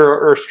numbers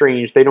are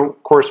strange. They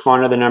don't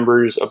correspond to the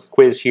numbers of the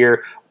quiz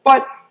here,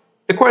 but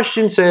the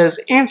question says,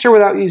 answer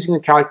without using a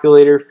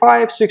calculator,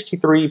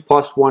 563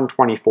 plus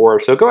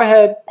 124. So go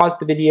ahead, pause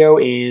the video,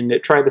 and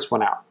try this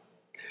one out.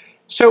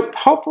 So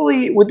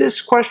hopefully with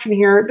this question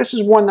here, this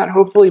is one that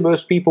hopefully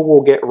most people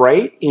will get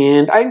right.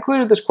 And I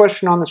included this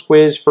question on this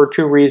quiz for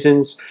two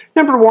reasons.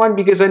 Number one,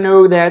 because I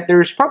know that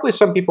there's probably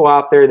some people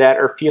out there that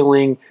are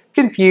feeling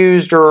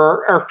confused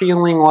or are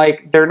feeling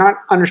like they're not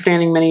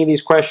understanding many of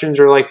these questions,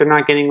 or like they're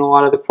not getting a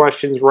lot of the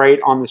questions right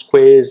on this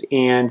quiz.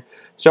 And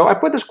so I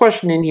put this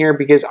question in here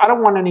because I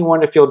don't want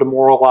anyone to feel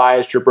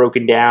demoralized or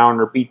broken down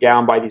or beat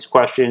down by these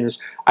questions.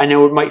 I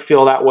know it might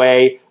feel that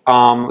way.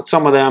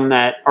 Some of them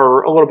that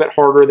are a little bit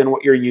harder than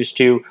what you're used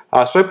to.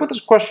 So I put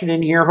this question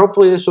in here.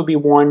 Hopefully this will be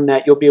one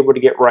that you'll be able to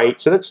get right.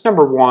 So that's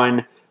number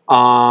one.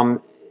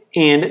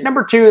 And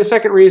number two, the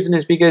second reason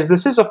is because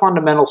this is a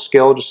fundamental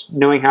skill, just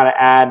knowing how to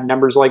add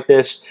numbers like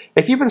this.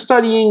 If you've been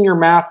studying your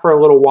math for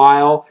a little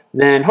while,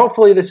 then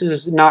hopefully this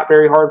is not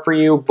very hard for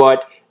you.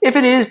 But if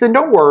it is, then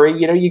don't worry.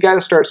 You got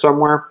to start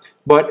somewhere.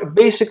 But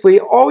basically,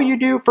 all you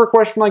do for a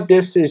question like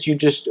this is you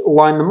just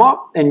line them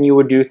up, and you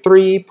would do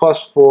 3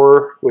 plus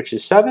 4, which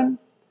is 7.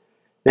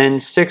 Then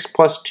 6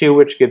 plus 2,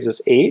 which gives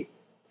us 8.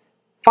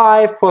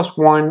 5 plus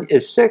 1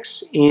 is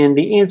 6, and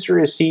the answer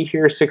is C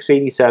here,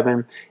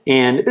 687.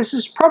 And this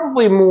is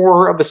probably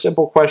more of a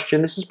simple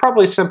question. This is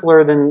probably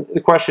simpler than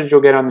the questions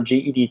you'll get on the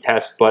GED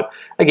test, but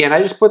again,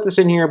 I just put this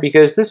in here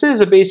because this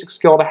is a basic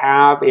skill to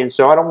have, and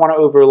so I don't want to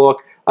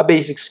overlook a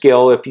basic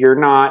skill if you're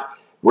not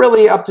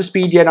really up to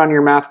speed yet on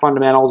your math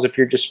fundamentals, if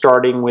you're just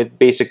starting with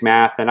basic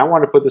math. And I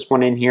want to put this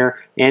one in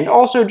here, and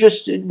also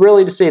just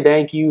really to say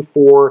thank you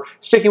for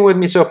sticking with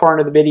me so far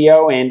into the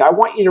video. And I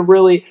want you to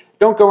really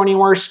don't go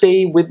anywhere,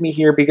 stay with me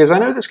here, because I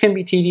know this can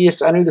be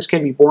tedious, I know this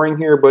can be boring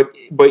here, but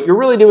you're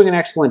really doing an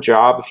excellent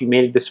job if you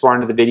made it this far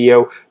into the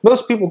video.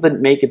 Most people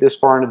didn't make it this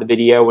far into the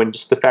video, and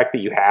just the fact that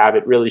you have,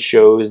 it really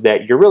shows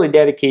that you're really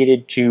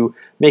dedicated to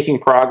making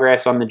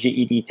progress on the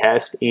GED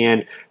test.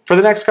 And for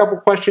the next couple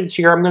questions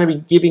here, I'm going to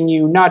be giving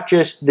you not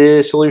just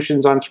the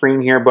solutions on screen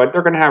here, but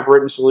they're going to have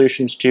written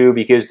solutions too,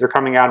 because they're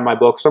coming out of my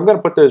book. So I'm going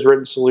to put those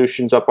written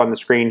solutions up on the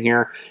screen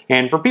here.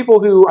 And for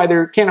people who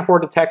either can't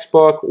afford a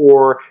textbook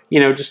or,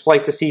 just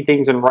like to see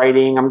things in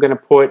writing, I'm going to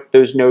put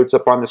those notes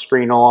up on the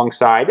screen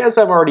alongside, as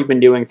I've already been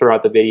doing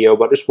throughout the video.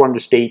 But just wanted to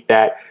state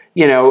that,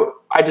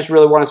 I just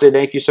really want to say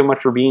thank you so much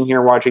for being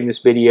here watching this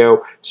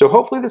video. So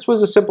hopefully this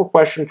was a simple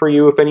question for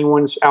you. If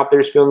anyone's out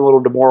there is feeling a little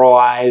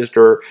demoralized,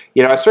 or,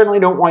 I certainly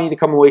don't want you to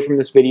come away from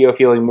this video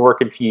feeling more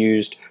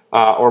confused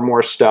or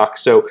more stuck.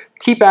 So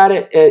keep at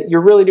it.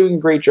 You're really doing a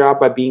great job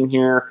by being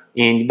here,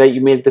 and that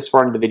you made it this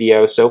far into the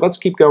video. So let's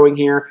keep going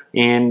here.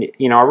 And,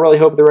 I really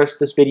hope the rest of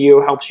this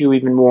video helps you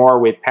even more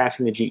with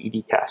passing the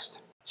GED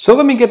test. So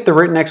let me get the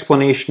written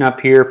explanation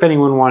up here if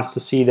anyone wants to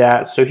see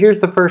that. So here's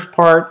the first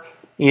part.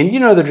 And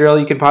you know the drill,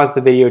 you can pause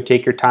the video,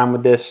 take your time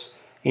with this.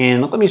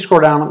 And let me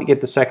scroll down, let me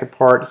get the second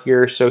part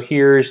here. So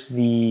here's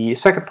the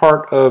second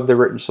part of the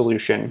written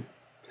solution.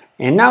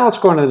 And now let's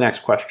go on to the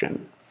next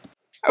question.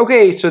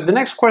 Okay, so the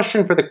next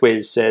question for the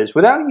quiz says,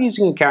 without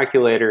using a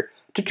calculator,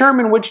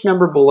 determine which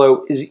number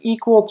below is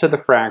equal to the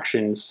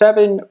fraction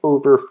 7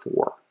 over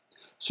 4.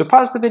 So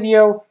pause the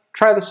video,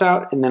 try this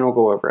out, and then we'll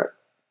go over it.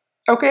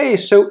 Okay,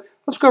 so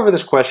let's go over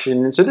this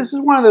question. And so this is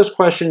one of those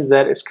questions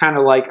that it's kind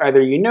of like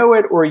either you know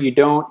it or you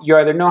don't. You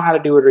either know how to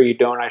do it or you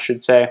don't, I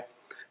should say.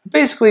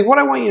 Basically, what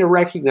I want you to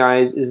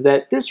recognize is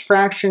that this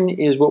fraction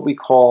is what we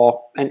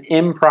call an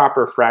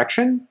improper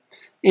fraction.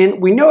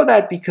 And we know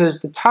that because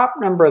the top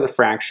number of the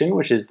fraction,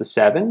 which is the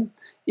 7,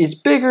 is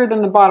bigger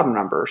than the bottom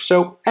number.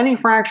 So any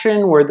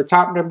fraction where the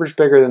top number is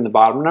bigger than the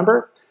bottom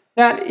number,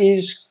 that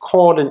is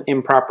called an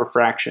improper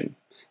fraction.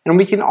 And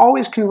we can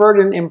always convert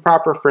an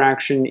improper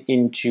fraction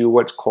into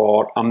what's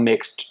called a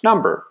mixed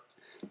number.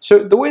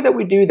 So the way that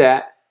we do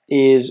that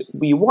is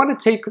we want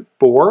to take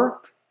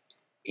 4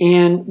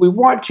 and we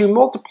want to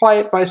multiply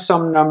it by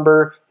some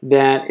number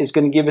that is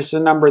going to give us a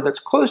number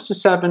that's close to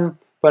 7,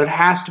 but it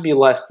has to be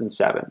less than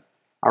 7.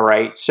 All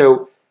right,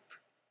 so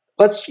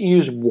let's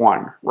use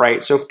 1,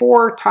 right? So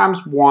 4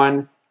 times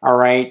 1, all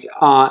right.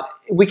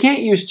 We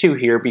can't use 2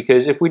 here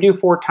because if we do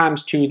 4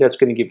 times 2, that's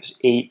going to give us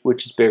 8,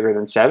 which is bigger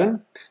than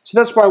 7. So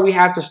that's why we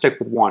have to stick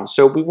with 1.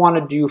 So we want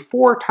to do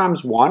 4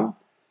 times 1.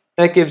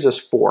 That gives us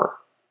 4.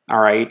 All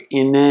right.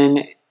 And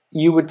then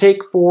you would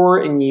take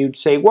 4 and you'd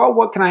say, well,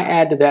 what can I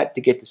add to that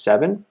to get to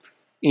 7?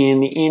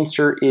 And the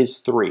answer is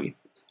 3.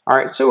 All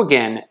right. So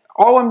again,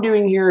 all I'm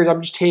doing here is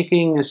I'm just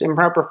taking this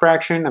improper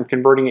fraction, I'm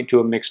converting it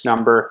to a mixed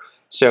number.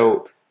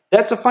 So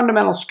that's a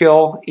fundamental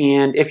skill,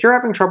 and if you're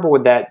having trouble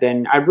with that,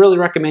 then I'd really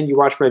recommend you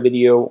watch my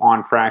video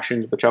on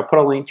fractions, which I'll put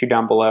a link to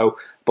down below.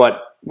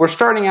 But we're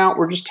starting out,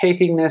 we're just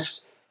taking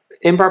this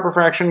improper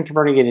fraction,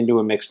 converting it into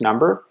a mixed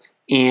number.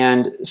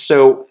 And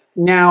so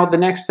now the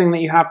next thing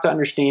that you have to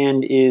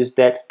understand is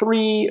that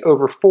 3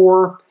 over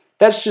 4,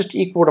 that's just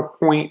equal to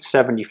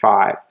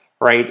 0.75,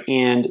 right?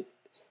 And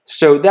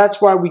so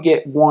that's why we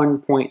get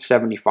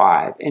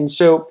 1.75. And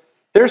so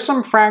there's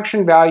some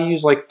fraction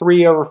values, like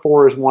 3 over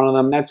 4 is one of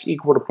them. That's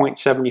equal to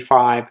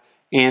 0.75.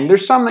 And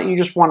there's some that you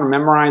just want to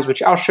memorize,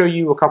 which I'll show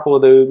you a couple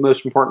of the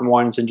most important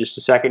ones in just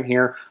a second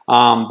here.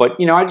 But,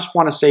 I just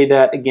want to say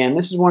that, again,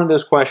 this is one of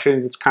those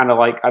questions. It's kind of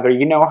like either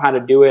you know how to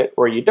do it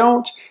or you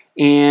don't.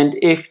 And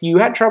if you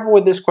had trouble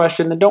with this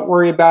question, then don't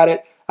worry about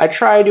it. I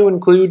try to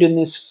include in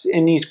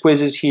these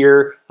quizzes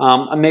here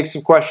a mix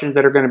of questions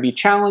that are going to be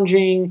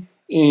challenging,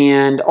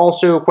 and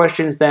also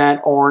questions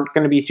that aren't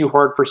going to be too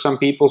hard for some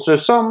people. So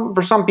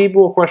for some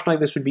people, a question like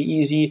this would be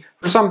easy.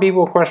 For some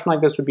people, a question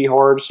like this would be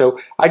hard. So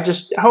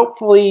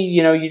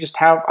hopefully,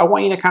 I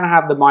want you to kind of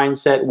have the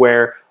mindset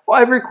where,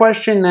 well, every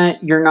question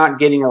that you're not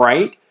getting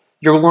right,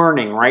 you're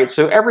learning, right?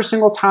 So every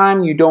single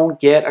time you don't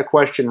get a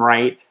question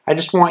right, I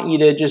just want you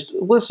to just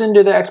listen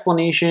to the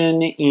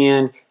explanation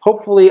and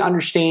hopefully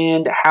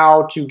understand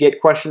how to get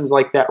questions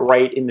like that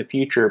right in the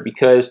future,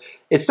 because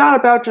it's not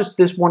about just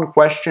this one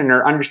question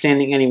or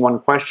understanding any one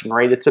question,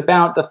 right? It's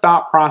about the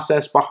thought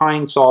process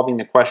behind solving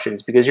the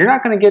questions, because you're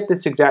not going to get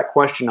this exact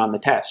question on the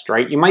test,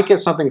 right? You might get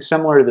something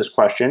similar to this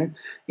question.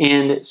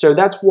 And so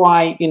that's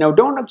why,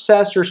 don't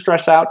obsess or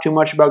stress out too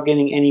much about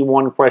getting any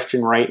one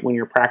question right when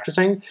you're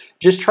practicing.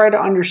 Just try to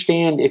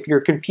understand if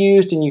you're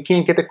confused and you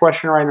can't get the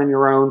question right on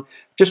your own.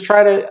 just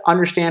try to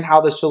understand how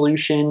the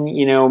solution,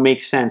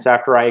 makes sense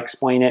after I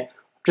explain it.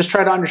 Just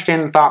try to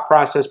understand the thought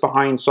process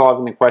behind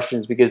solving the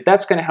questions, because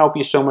that's going to help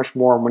you so much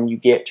more when you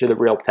get to the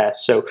real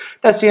test. So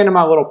that's the end of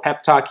my little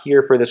pep talk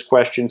here for this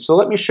question. So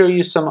let me show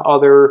you some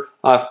other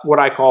what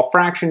I call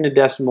fraction to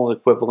decimal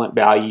equivalent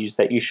values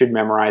that you should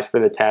memorize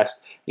for the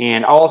test.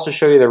 And I'll also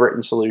show you the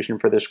written solution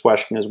for this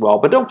question as well.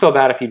 But don't feel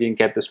bad if you didn't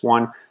get this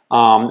one.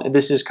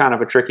 This is kind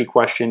of a tricky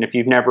question. If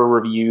you've never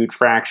reviewed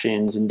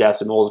fractions and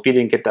decimals, if you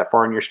didn't get that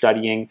far in your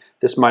studying,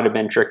 this might have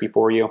been tricky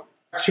for you.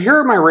 So here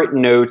are my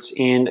written notes,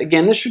 and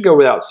again, this should go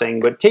without saying,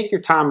 but take your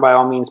time by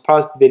all means,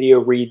 pause the video,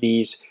 read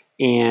these.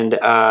 And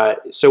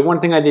so one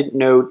thing I didn't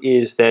note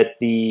is that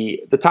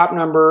the top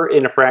number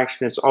in a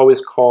fraction is always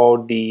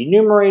called the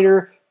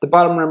numerator, the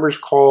bottom number is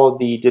called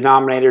the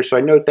denominator, so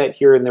I note that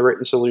here in the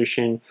written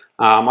solution.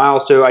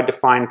 I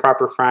define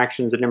proper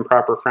fractions and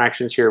improper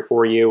fractions here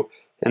for you.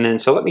 And then,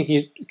 so let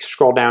me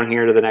scroll down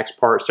here to the next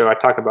part. So I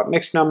talk about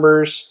mixed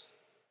numbers.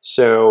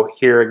 So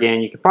here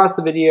again, you can pause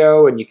the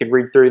video and you can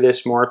read through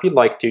this more if you'd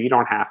like to. You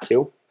don't have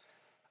to.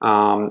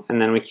 And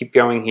then we keep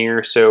going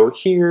here. So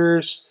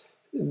here's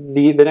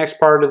the next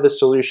part of the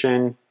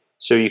solution.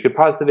 So you could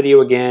pause the video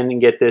again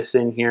and get this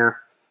in here.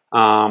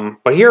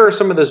 But here are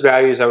some of those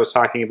values I was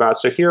talking about.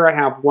 So here I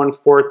have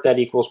 1/4 that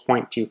equals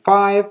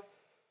 0.25,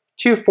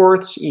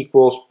 2/4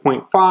 equals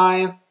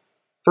 0.5,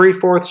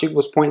 3/4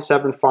 equals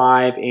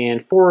 0.75,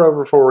 and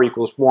 4/4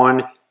 equals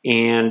 1.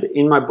 And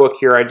in my book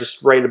here, I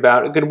just write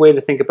about a good way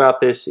to think about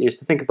this is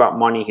to think about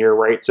money here,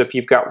 right? So if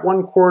you've got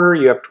 1/4,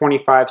 you have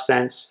 25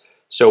 cents.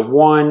 So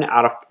 1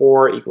 out of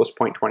 4 equals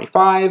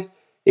 0.25.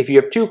 If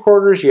you have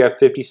 2/4, you have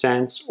 50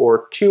 cents,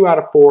 or 2 out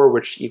of 4,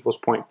 which equals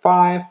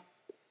 0.5.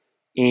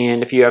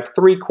 And if you have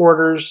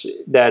 3/4,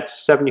 that's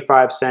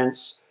 75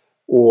 cents,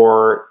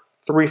 or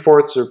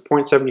 3/4 or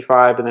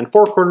 0.75, and then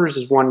 4/4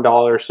 is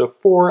 $1, so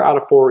 4 out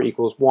of 4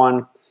 equals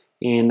 1.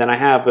 And then I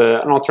have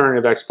an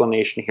alternative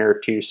explanation here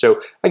too. So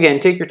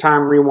again, take your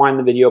time, rewind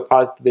the video,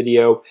 pause the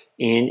video,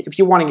 and if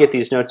you want to get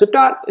these notes. If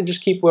not,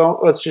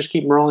 let's just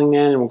keep rolling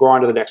then, and we'll go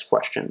on to the next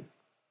question.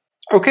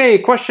 Okay,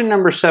 question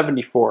number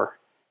 74.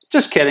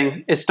 Just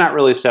kidding, it's not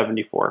really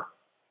 74.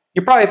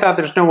 You probably thought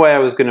there's no way I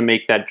was going to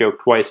make that joke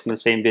twice in the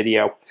same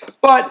video,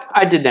 but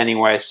I did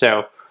anyway.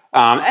 So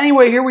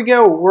anyway, here we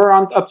go. We're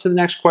on up to the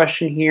next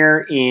question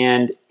here,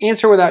 and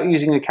answer without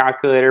using a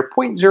calculator,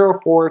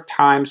 0.04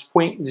 times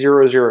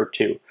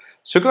 0.002.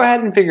 So go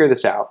ahead and figure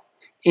this out.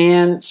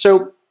 And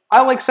so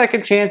I like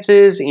second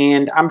chances,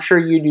 and I'm sure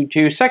you do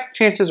too. Second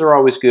chances are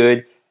always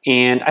good,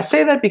 and I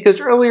say that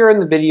because earlier in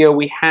the video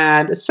we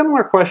had a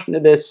similar question to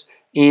this,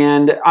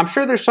 and I'm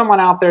sure there's someone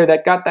out there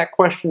that got that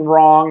question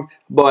wrong,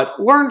 but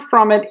learned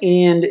from it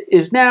and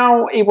is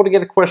now able to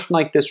get a question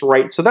like this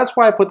right. So that's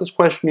why I put this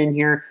question in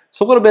here.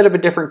 It's a little bit of a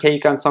different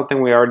take on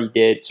something we already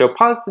did. So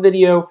pause the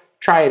video,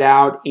 try it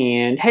out,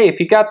 and hey, if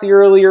you got the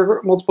earlier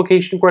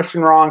multiplication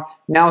question wrong,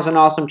 now's an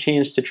awesome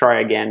chance to try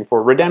again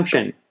for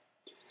redemption.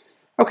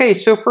 Okay,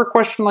 so for a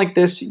question like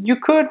this, you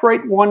could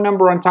write one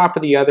number on top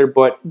of the other,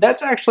 but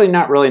that's actually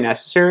not really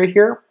necessary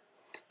here.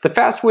 The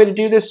fast way to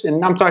do this,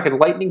 and I'm talking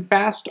lightning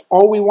fast,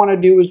 all we want to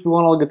do is we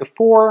want to look at the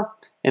 4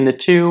 and the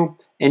 2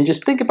 and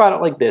just think about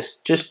it like this.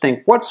 Just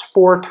think, what's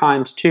 4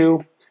 times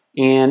 2?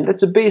 And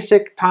that's a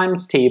basic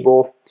times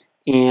table,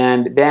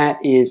 and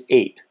that is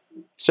 8.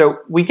 So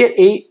we get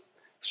 8,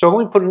 so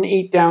let me put an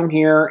 8 down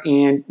here,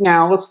 and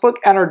now let's look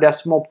at our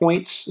decimal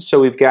points. So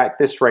we've got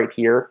this right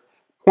here,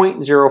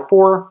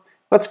 0.04.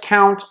 Let's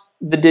count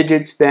the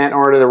digits that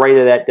are to the right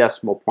of that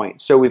decimal point.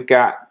 So we've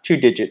got 2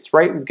 digits,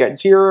 right? We've got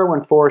 0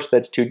 and 4, so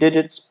that's 2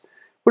 digits.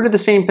 We'll do the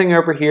same thing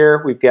over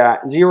here. We've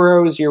got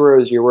 0,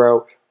 0,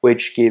 0,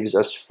 which gives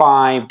us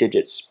 5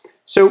 digits.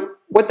 So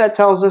what that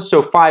tells us,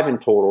 so 5 in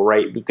total,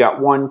 right? We've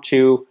got 1,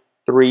 2,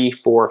 3,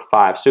 4,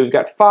 5. So we've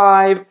got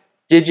 5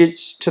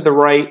 digits to the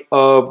right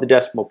of the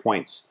decimal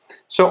points.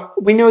 So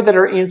we know that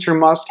our answer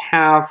must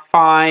have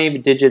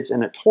 5 digits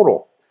in it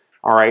total.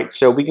 All right,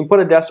 so we can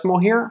put a decimal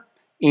here.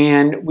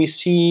 And we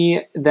see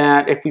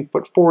that if we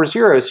put 4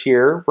 zeros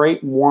here,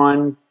 right,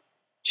 1,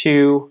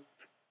 2,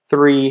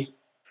 3,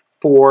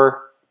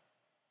 4,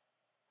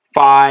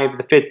 5,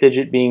 the 5th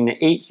digit being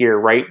the 8 here,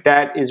 right,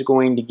 that is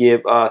going to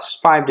give us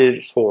 5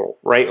 digits total,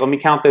 right? Let me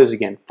count those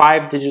again.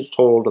 5 digits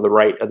total to the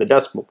right of the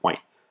decimal point.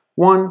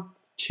 1,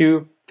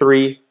 2,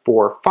 3,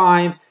 4,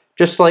 5.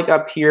 Just like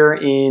up here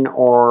in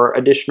our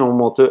original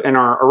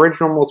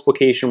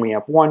multiplication, we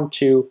have 1,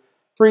 2,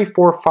 3,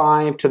 4,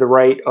 5 to the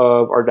right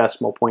of our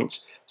decimal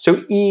points.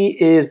 So E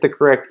is the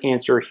correct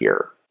answer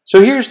here.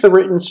 So here's the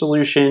written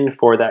solution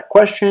for that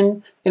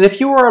question. And if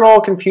you are at all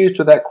confused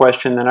with that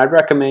question, then I'd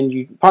recommend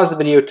you pause the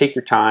video, take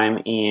your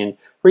time, and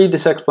read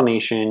this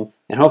explanation,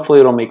 and hopefully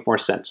it'll make more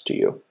sense to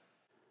you.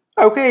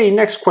 Okay,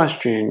 next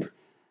question.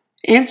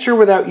 Answer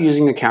without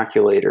using a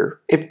calculator.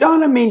 If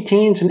Donna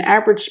maintains an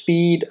average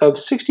speed of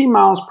 60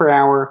 miles per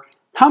hour,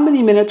 how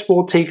many minutes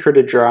will it take her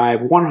to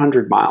drive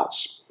 100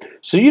 miles?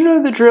 So you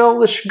know the drill.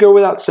 This should go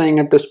without saying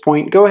at this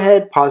point. Go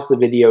ahead, pause the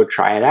video,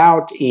 try it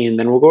out, and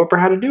then we'll go over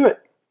how to do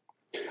it.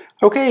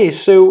 Okay,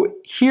 so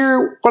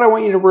here, what I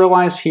want you to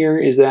realize here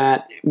is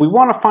that we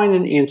want to find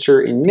an answer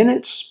in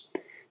minutes.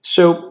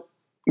 So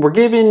we're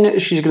given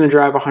she's going to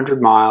drive 100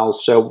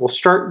 miles. So we'll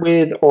start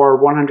with our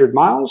 100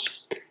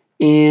 miles.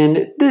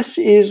 And this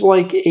is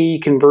like a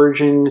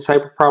conversion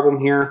type of problem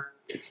here.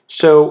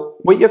 So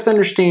what you have to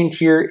understand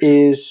here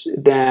is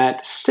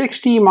that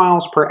 60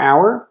 miles per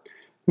hour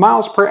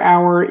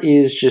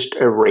is just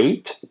a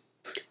rate.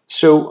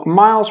 So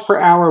miles per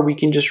hour, we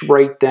can just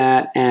write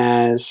that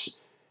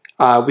as,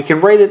 we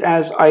can write it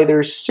as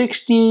either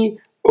 60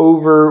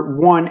 over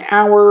 1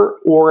 hour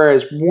or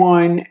as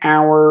 1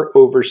 hour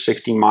over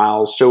 60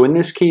 miles. So in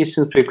this case,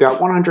 since we've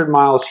got 100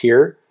 miles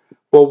here,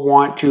 we'll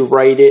want to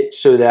write it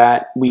so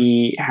that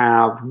we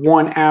have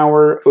 1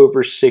 hour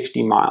over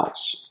 60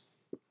 miles.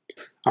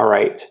 All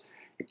right.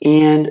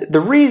 And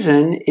the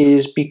reason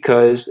is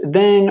because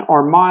then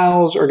our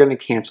miles are going to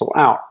cancel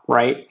out,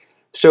 right?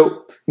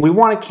 So we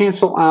want to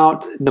cancel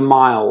out the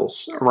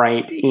miles,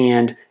 right?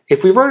 And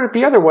if we wrote it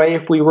the other way,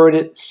 if we wrote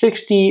it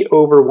 60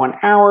 over 1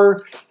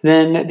 hour,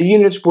 then the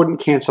units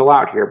wouldn't cancel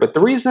out here. But the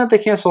reason that they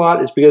cancel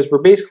out is because we're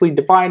basically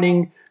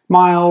dividing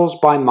miles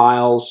by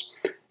miles,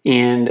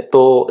 and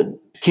they'll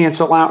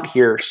cancel out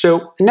here.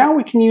 So now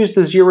we can use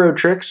the zero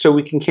trick, so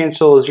we can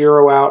cancel a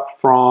zero out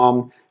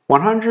from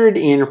 100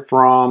 and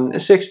from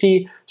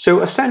 60.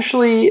 So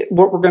essentially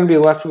what we're going to be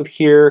left with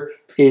here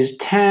is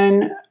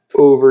 10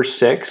 over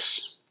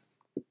 6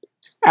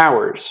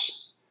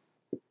 hours.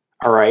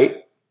 All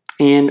right,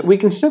 and we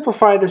can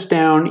simplify this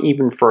down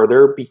even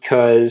further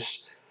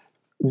because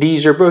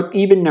these are both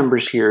even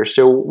numbers here,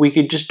 so we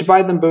could just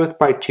divide them both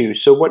by 2.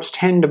 So what's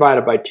 10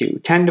 divided by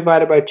 2? 10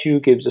 divided by 2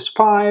 gives us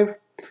 5.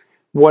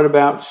 What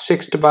about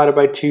 6 divided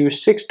by 2?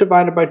 6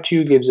 divided by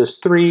 2 gives us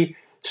 3.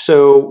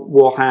 So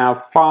we'll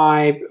have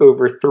 5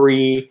 over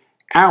 3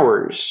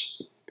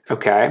 hours,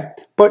 okay?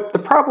 But the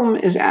problem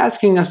is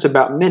asking us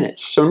about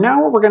minutes. So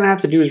now what we're going to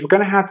have to do is we're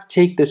going to have to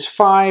take this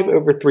 5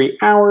 over 3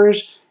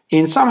 hours,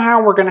 and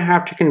somehow we're going to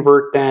have to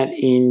convert that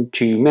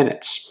into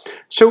minutes.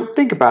 So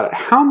think about it.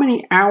 How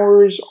many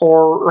hours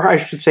or I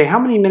should say, how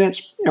many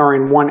minutes are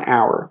in 1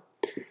 hour?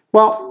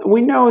 Well,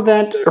 we know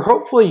that, or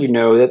hopefully you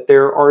know that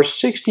there are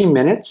 60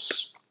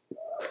 minutes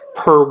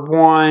per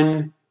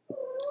 1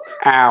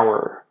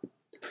 hour.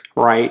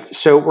 Right,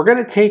 so we're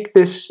going to take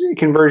this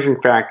conversion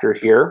factor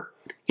here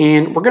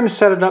and we're going to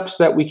set it up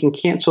so that we can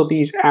cancel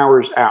these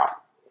hours out.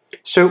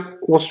 So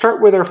we'll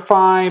start with our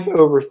 5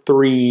 over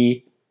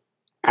 3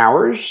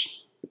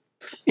 hours,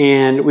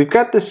 and we've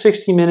got the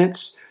 60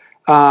 minutes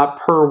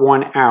per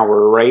 1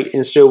 hour, right?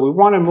 And so we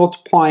want to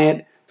multiply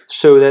it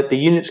so that the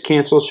units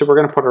cancel. So we're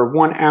going to put our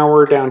 1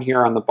 hour down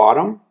here on the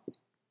bottom,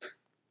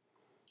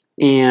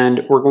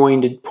 and we're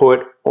going to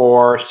put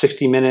our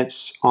 60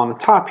 minutes on the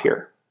top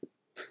here.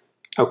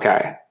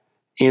 Okay,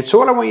 and so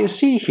what I want you to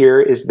see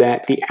here is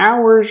that the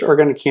hours are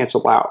going to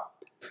cancel out.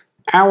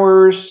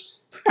 Hours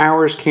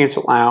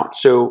cancel out.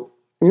 So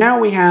now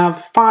we have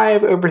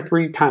 5 over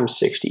 3 times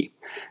 60.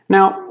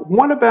 Now,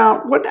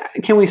 what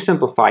can we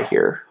simplify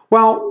here?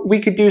 Well, we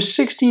could do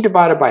 60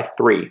 divided by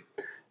 3,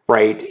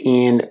 right?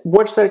 And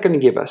what's that going to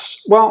give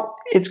us? Well,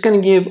 it's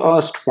going to give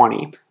us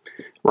 20,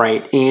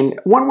 right? And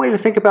one way to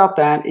think about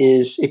that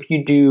is if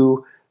you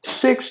do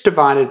 6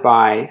 divided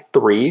by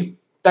 3,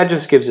 that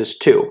just gives us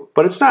 2.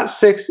 But it's not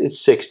 6,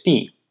 it's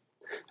 60.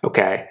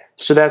 Okay,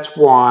 so that's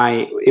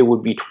why it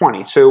would be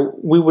 20. So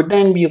we would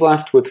then be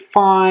left with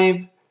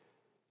 5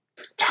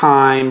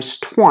 times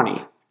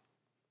 20.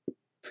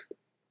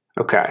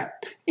 Okay,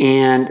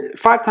 and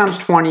 5 times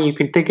 20, you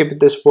can think of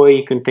it this way.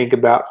 You can think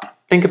about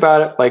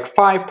it like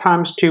 5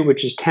 times 2,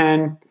 which is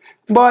 10.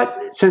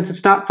 But since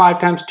it's not 5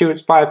 times 2,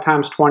 it's 5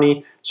 times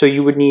 20, so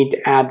you would need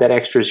to add that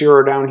extra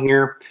 0 down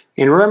here.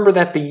 And remember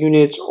that the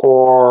units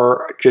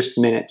are just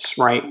minutes,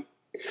 right?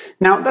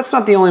 Now, that's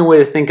not the only way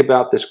to think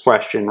about this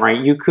question, right?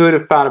 You could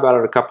have thought about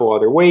it a couple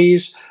other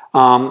ways.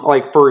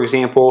 Like, for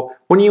example,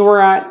 when you were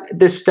at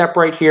this step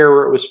right here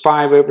where it was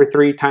 5 over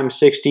 3 times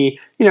 60,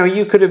 you know,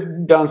 you could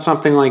have done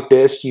something like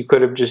this. You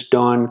could have just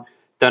done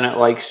it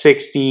like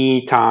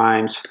 60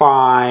 times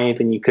 5,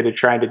 and you could have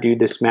tried to do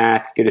this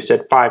math. You could have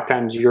said 5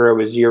 times 0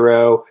 is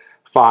 0,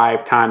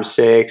 5 times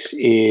 6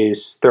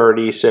 is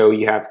 30, so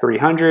you have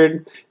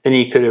 300. Then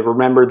you could have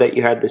remembered that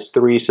you had this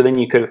 3, so then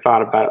you could have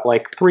thought about it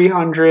like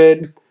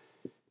 300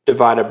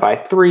 divided by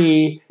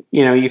 3.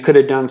 You know, you could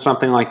have done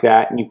something like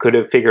that, and you could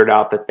have figured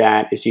out that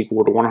that is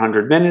equal to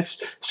 100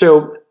 minutes.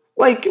 So,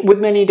 like with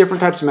many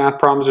different types of math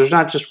problems, there's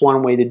not just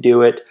one way to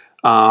do it.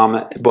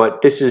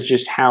 But this is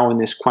just how in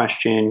this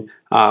question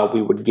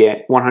we would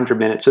get 100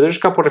 minutes. So there's a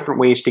couple different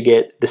ways to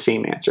get the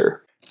same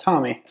answer.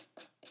 Tommy.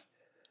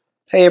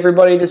 Hey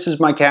everybody, this is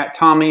my cat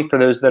Tommy, for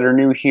those that are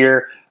new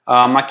here.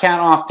 My cat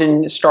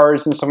often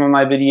stars in some of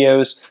my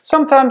videos.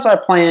 Sometimes I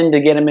plan to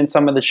get him in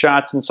some of the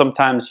shots, and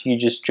sometimes he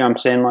just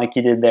jumps in like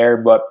he did there,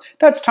 but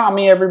that's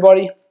Tommy,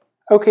 everybody.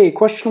 Okay,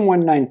 question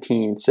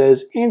 119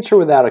 says, answer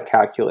without a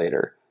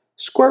calculator.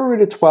 Square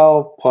root of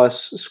 12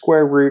 plus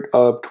square root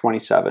of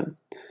 27.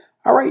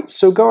 All right,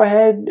 so go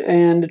ahead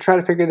and try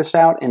to figure this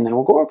out, and then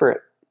we'll go over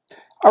it.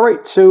 All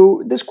right,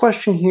 so this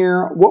question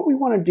here, what we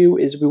want to do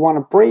is we want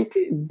to break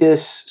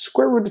this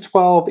square root of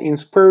 12 and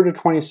square root of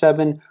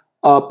 27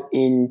 up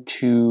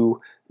into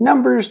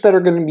numbers that are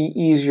going to be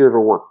easier to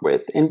work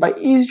with. And by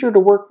easier to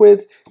work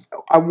with,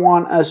 I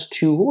want us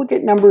to look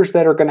at numbers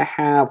that are going to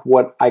have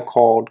what I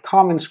called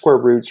common square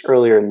roots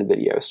earlier in the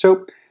video.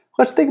 So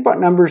let's think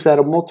about numbers that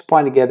will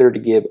multiply together to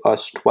give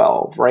us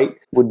 12, right?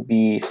 Would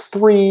be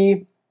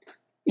 3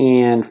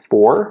 and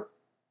 4.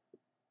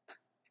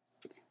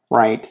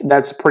 Right,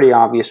 that's a pretty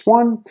obvious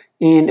one.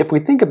 And if we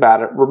think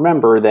about it,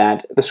 remember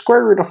that the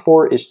square root of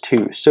 4 is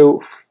 2. So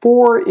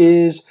 4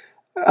 is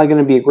going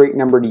to be a great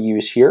number to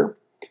use here.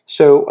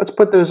 So let's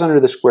put those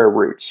under the square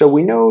root. So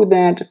we know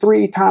that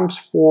 3 times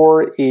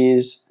 4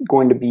 is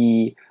going to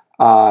be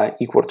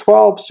equal to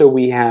 12. So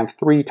we have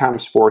 3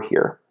 times 4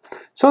 here.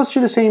 So let's do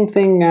the same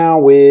thing now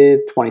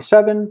with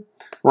 27.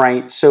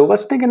 Right, so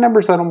let's think of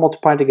numbers that will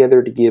multiply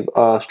together to give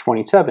us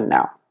 27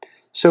 now.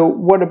 So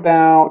what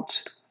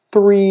about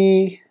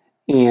 3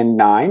 and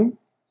 9.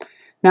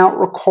 Now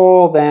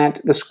recall that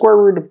the square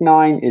root of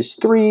 9 is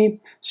 3,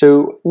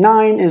 so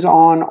 9 is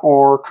on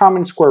our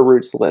common square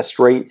roots list,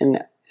 right?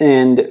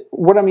 And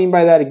what I mean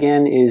by that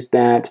again is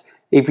that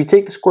if you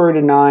take the square root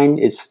of 9,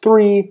 it's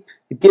 3.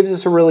 It gives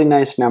us a really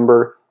nice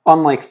number.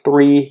 Unlike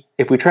 3,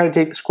 if we try to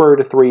take the square root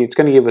of 3, it's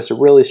going to give us a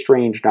really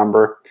strange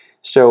number.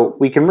 So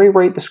we can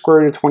rewrite the square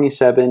root of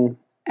 27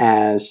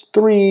 as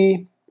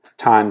 3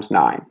 times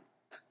 9,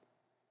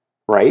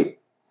 right?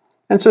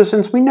 And so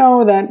since we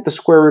know that the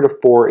square root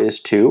of 4 is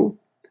 2,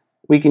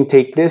 we can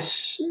take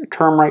this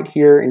term right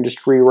here and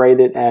just rewrite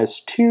it as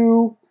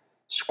 2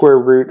 square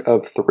root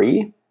of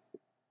 3.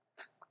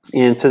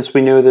 And since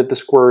we know that the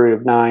square root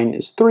of 9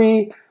 is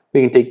 3,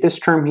 we can take this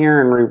term here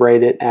and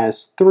rewrite it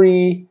as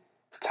 3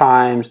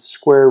 times the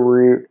square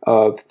root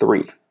of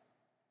 3.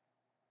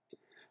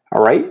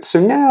 All right,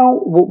 so now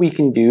what we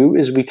can do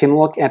is we can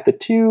look at the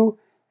 2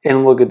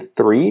 and look at the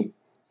 3.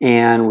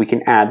 And we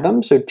can add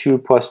them, so 2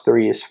 plus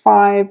 3 is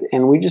 5,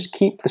 and we just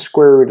keep the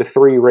square root of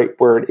 3 right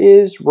where it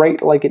is, right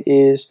like it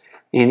is,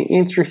 and the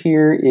answer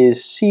here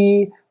is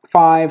C,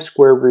 5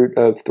 square root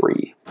of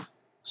 3.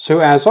 So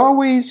as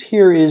always,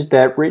 here is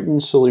that written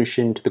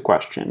solution to the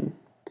question.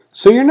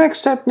 So your next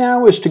step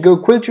now is to go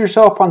quiz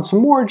yourself on some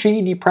more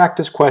GED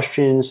practice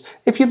questions,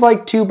 if you'd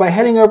like to, by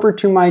heading over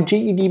to my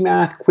GED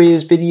math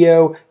quiz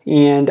video,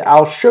 and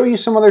I'll show you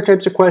some other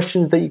types of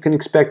questions that you can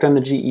expect on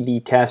the GED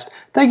test.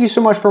 Thank you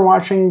so much for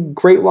watching.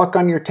 Great luck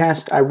on your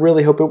test. I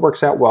really hope it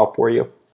works out well for you.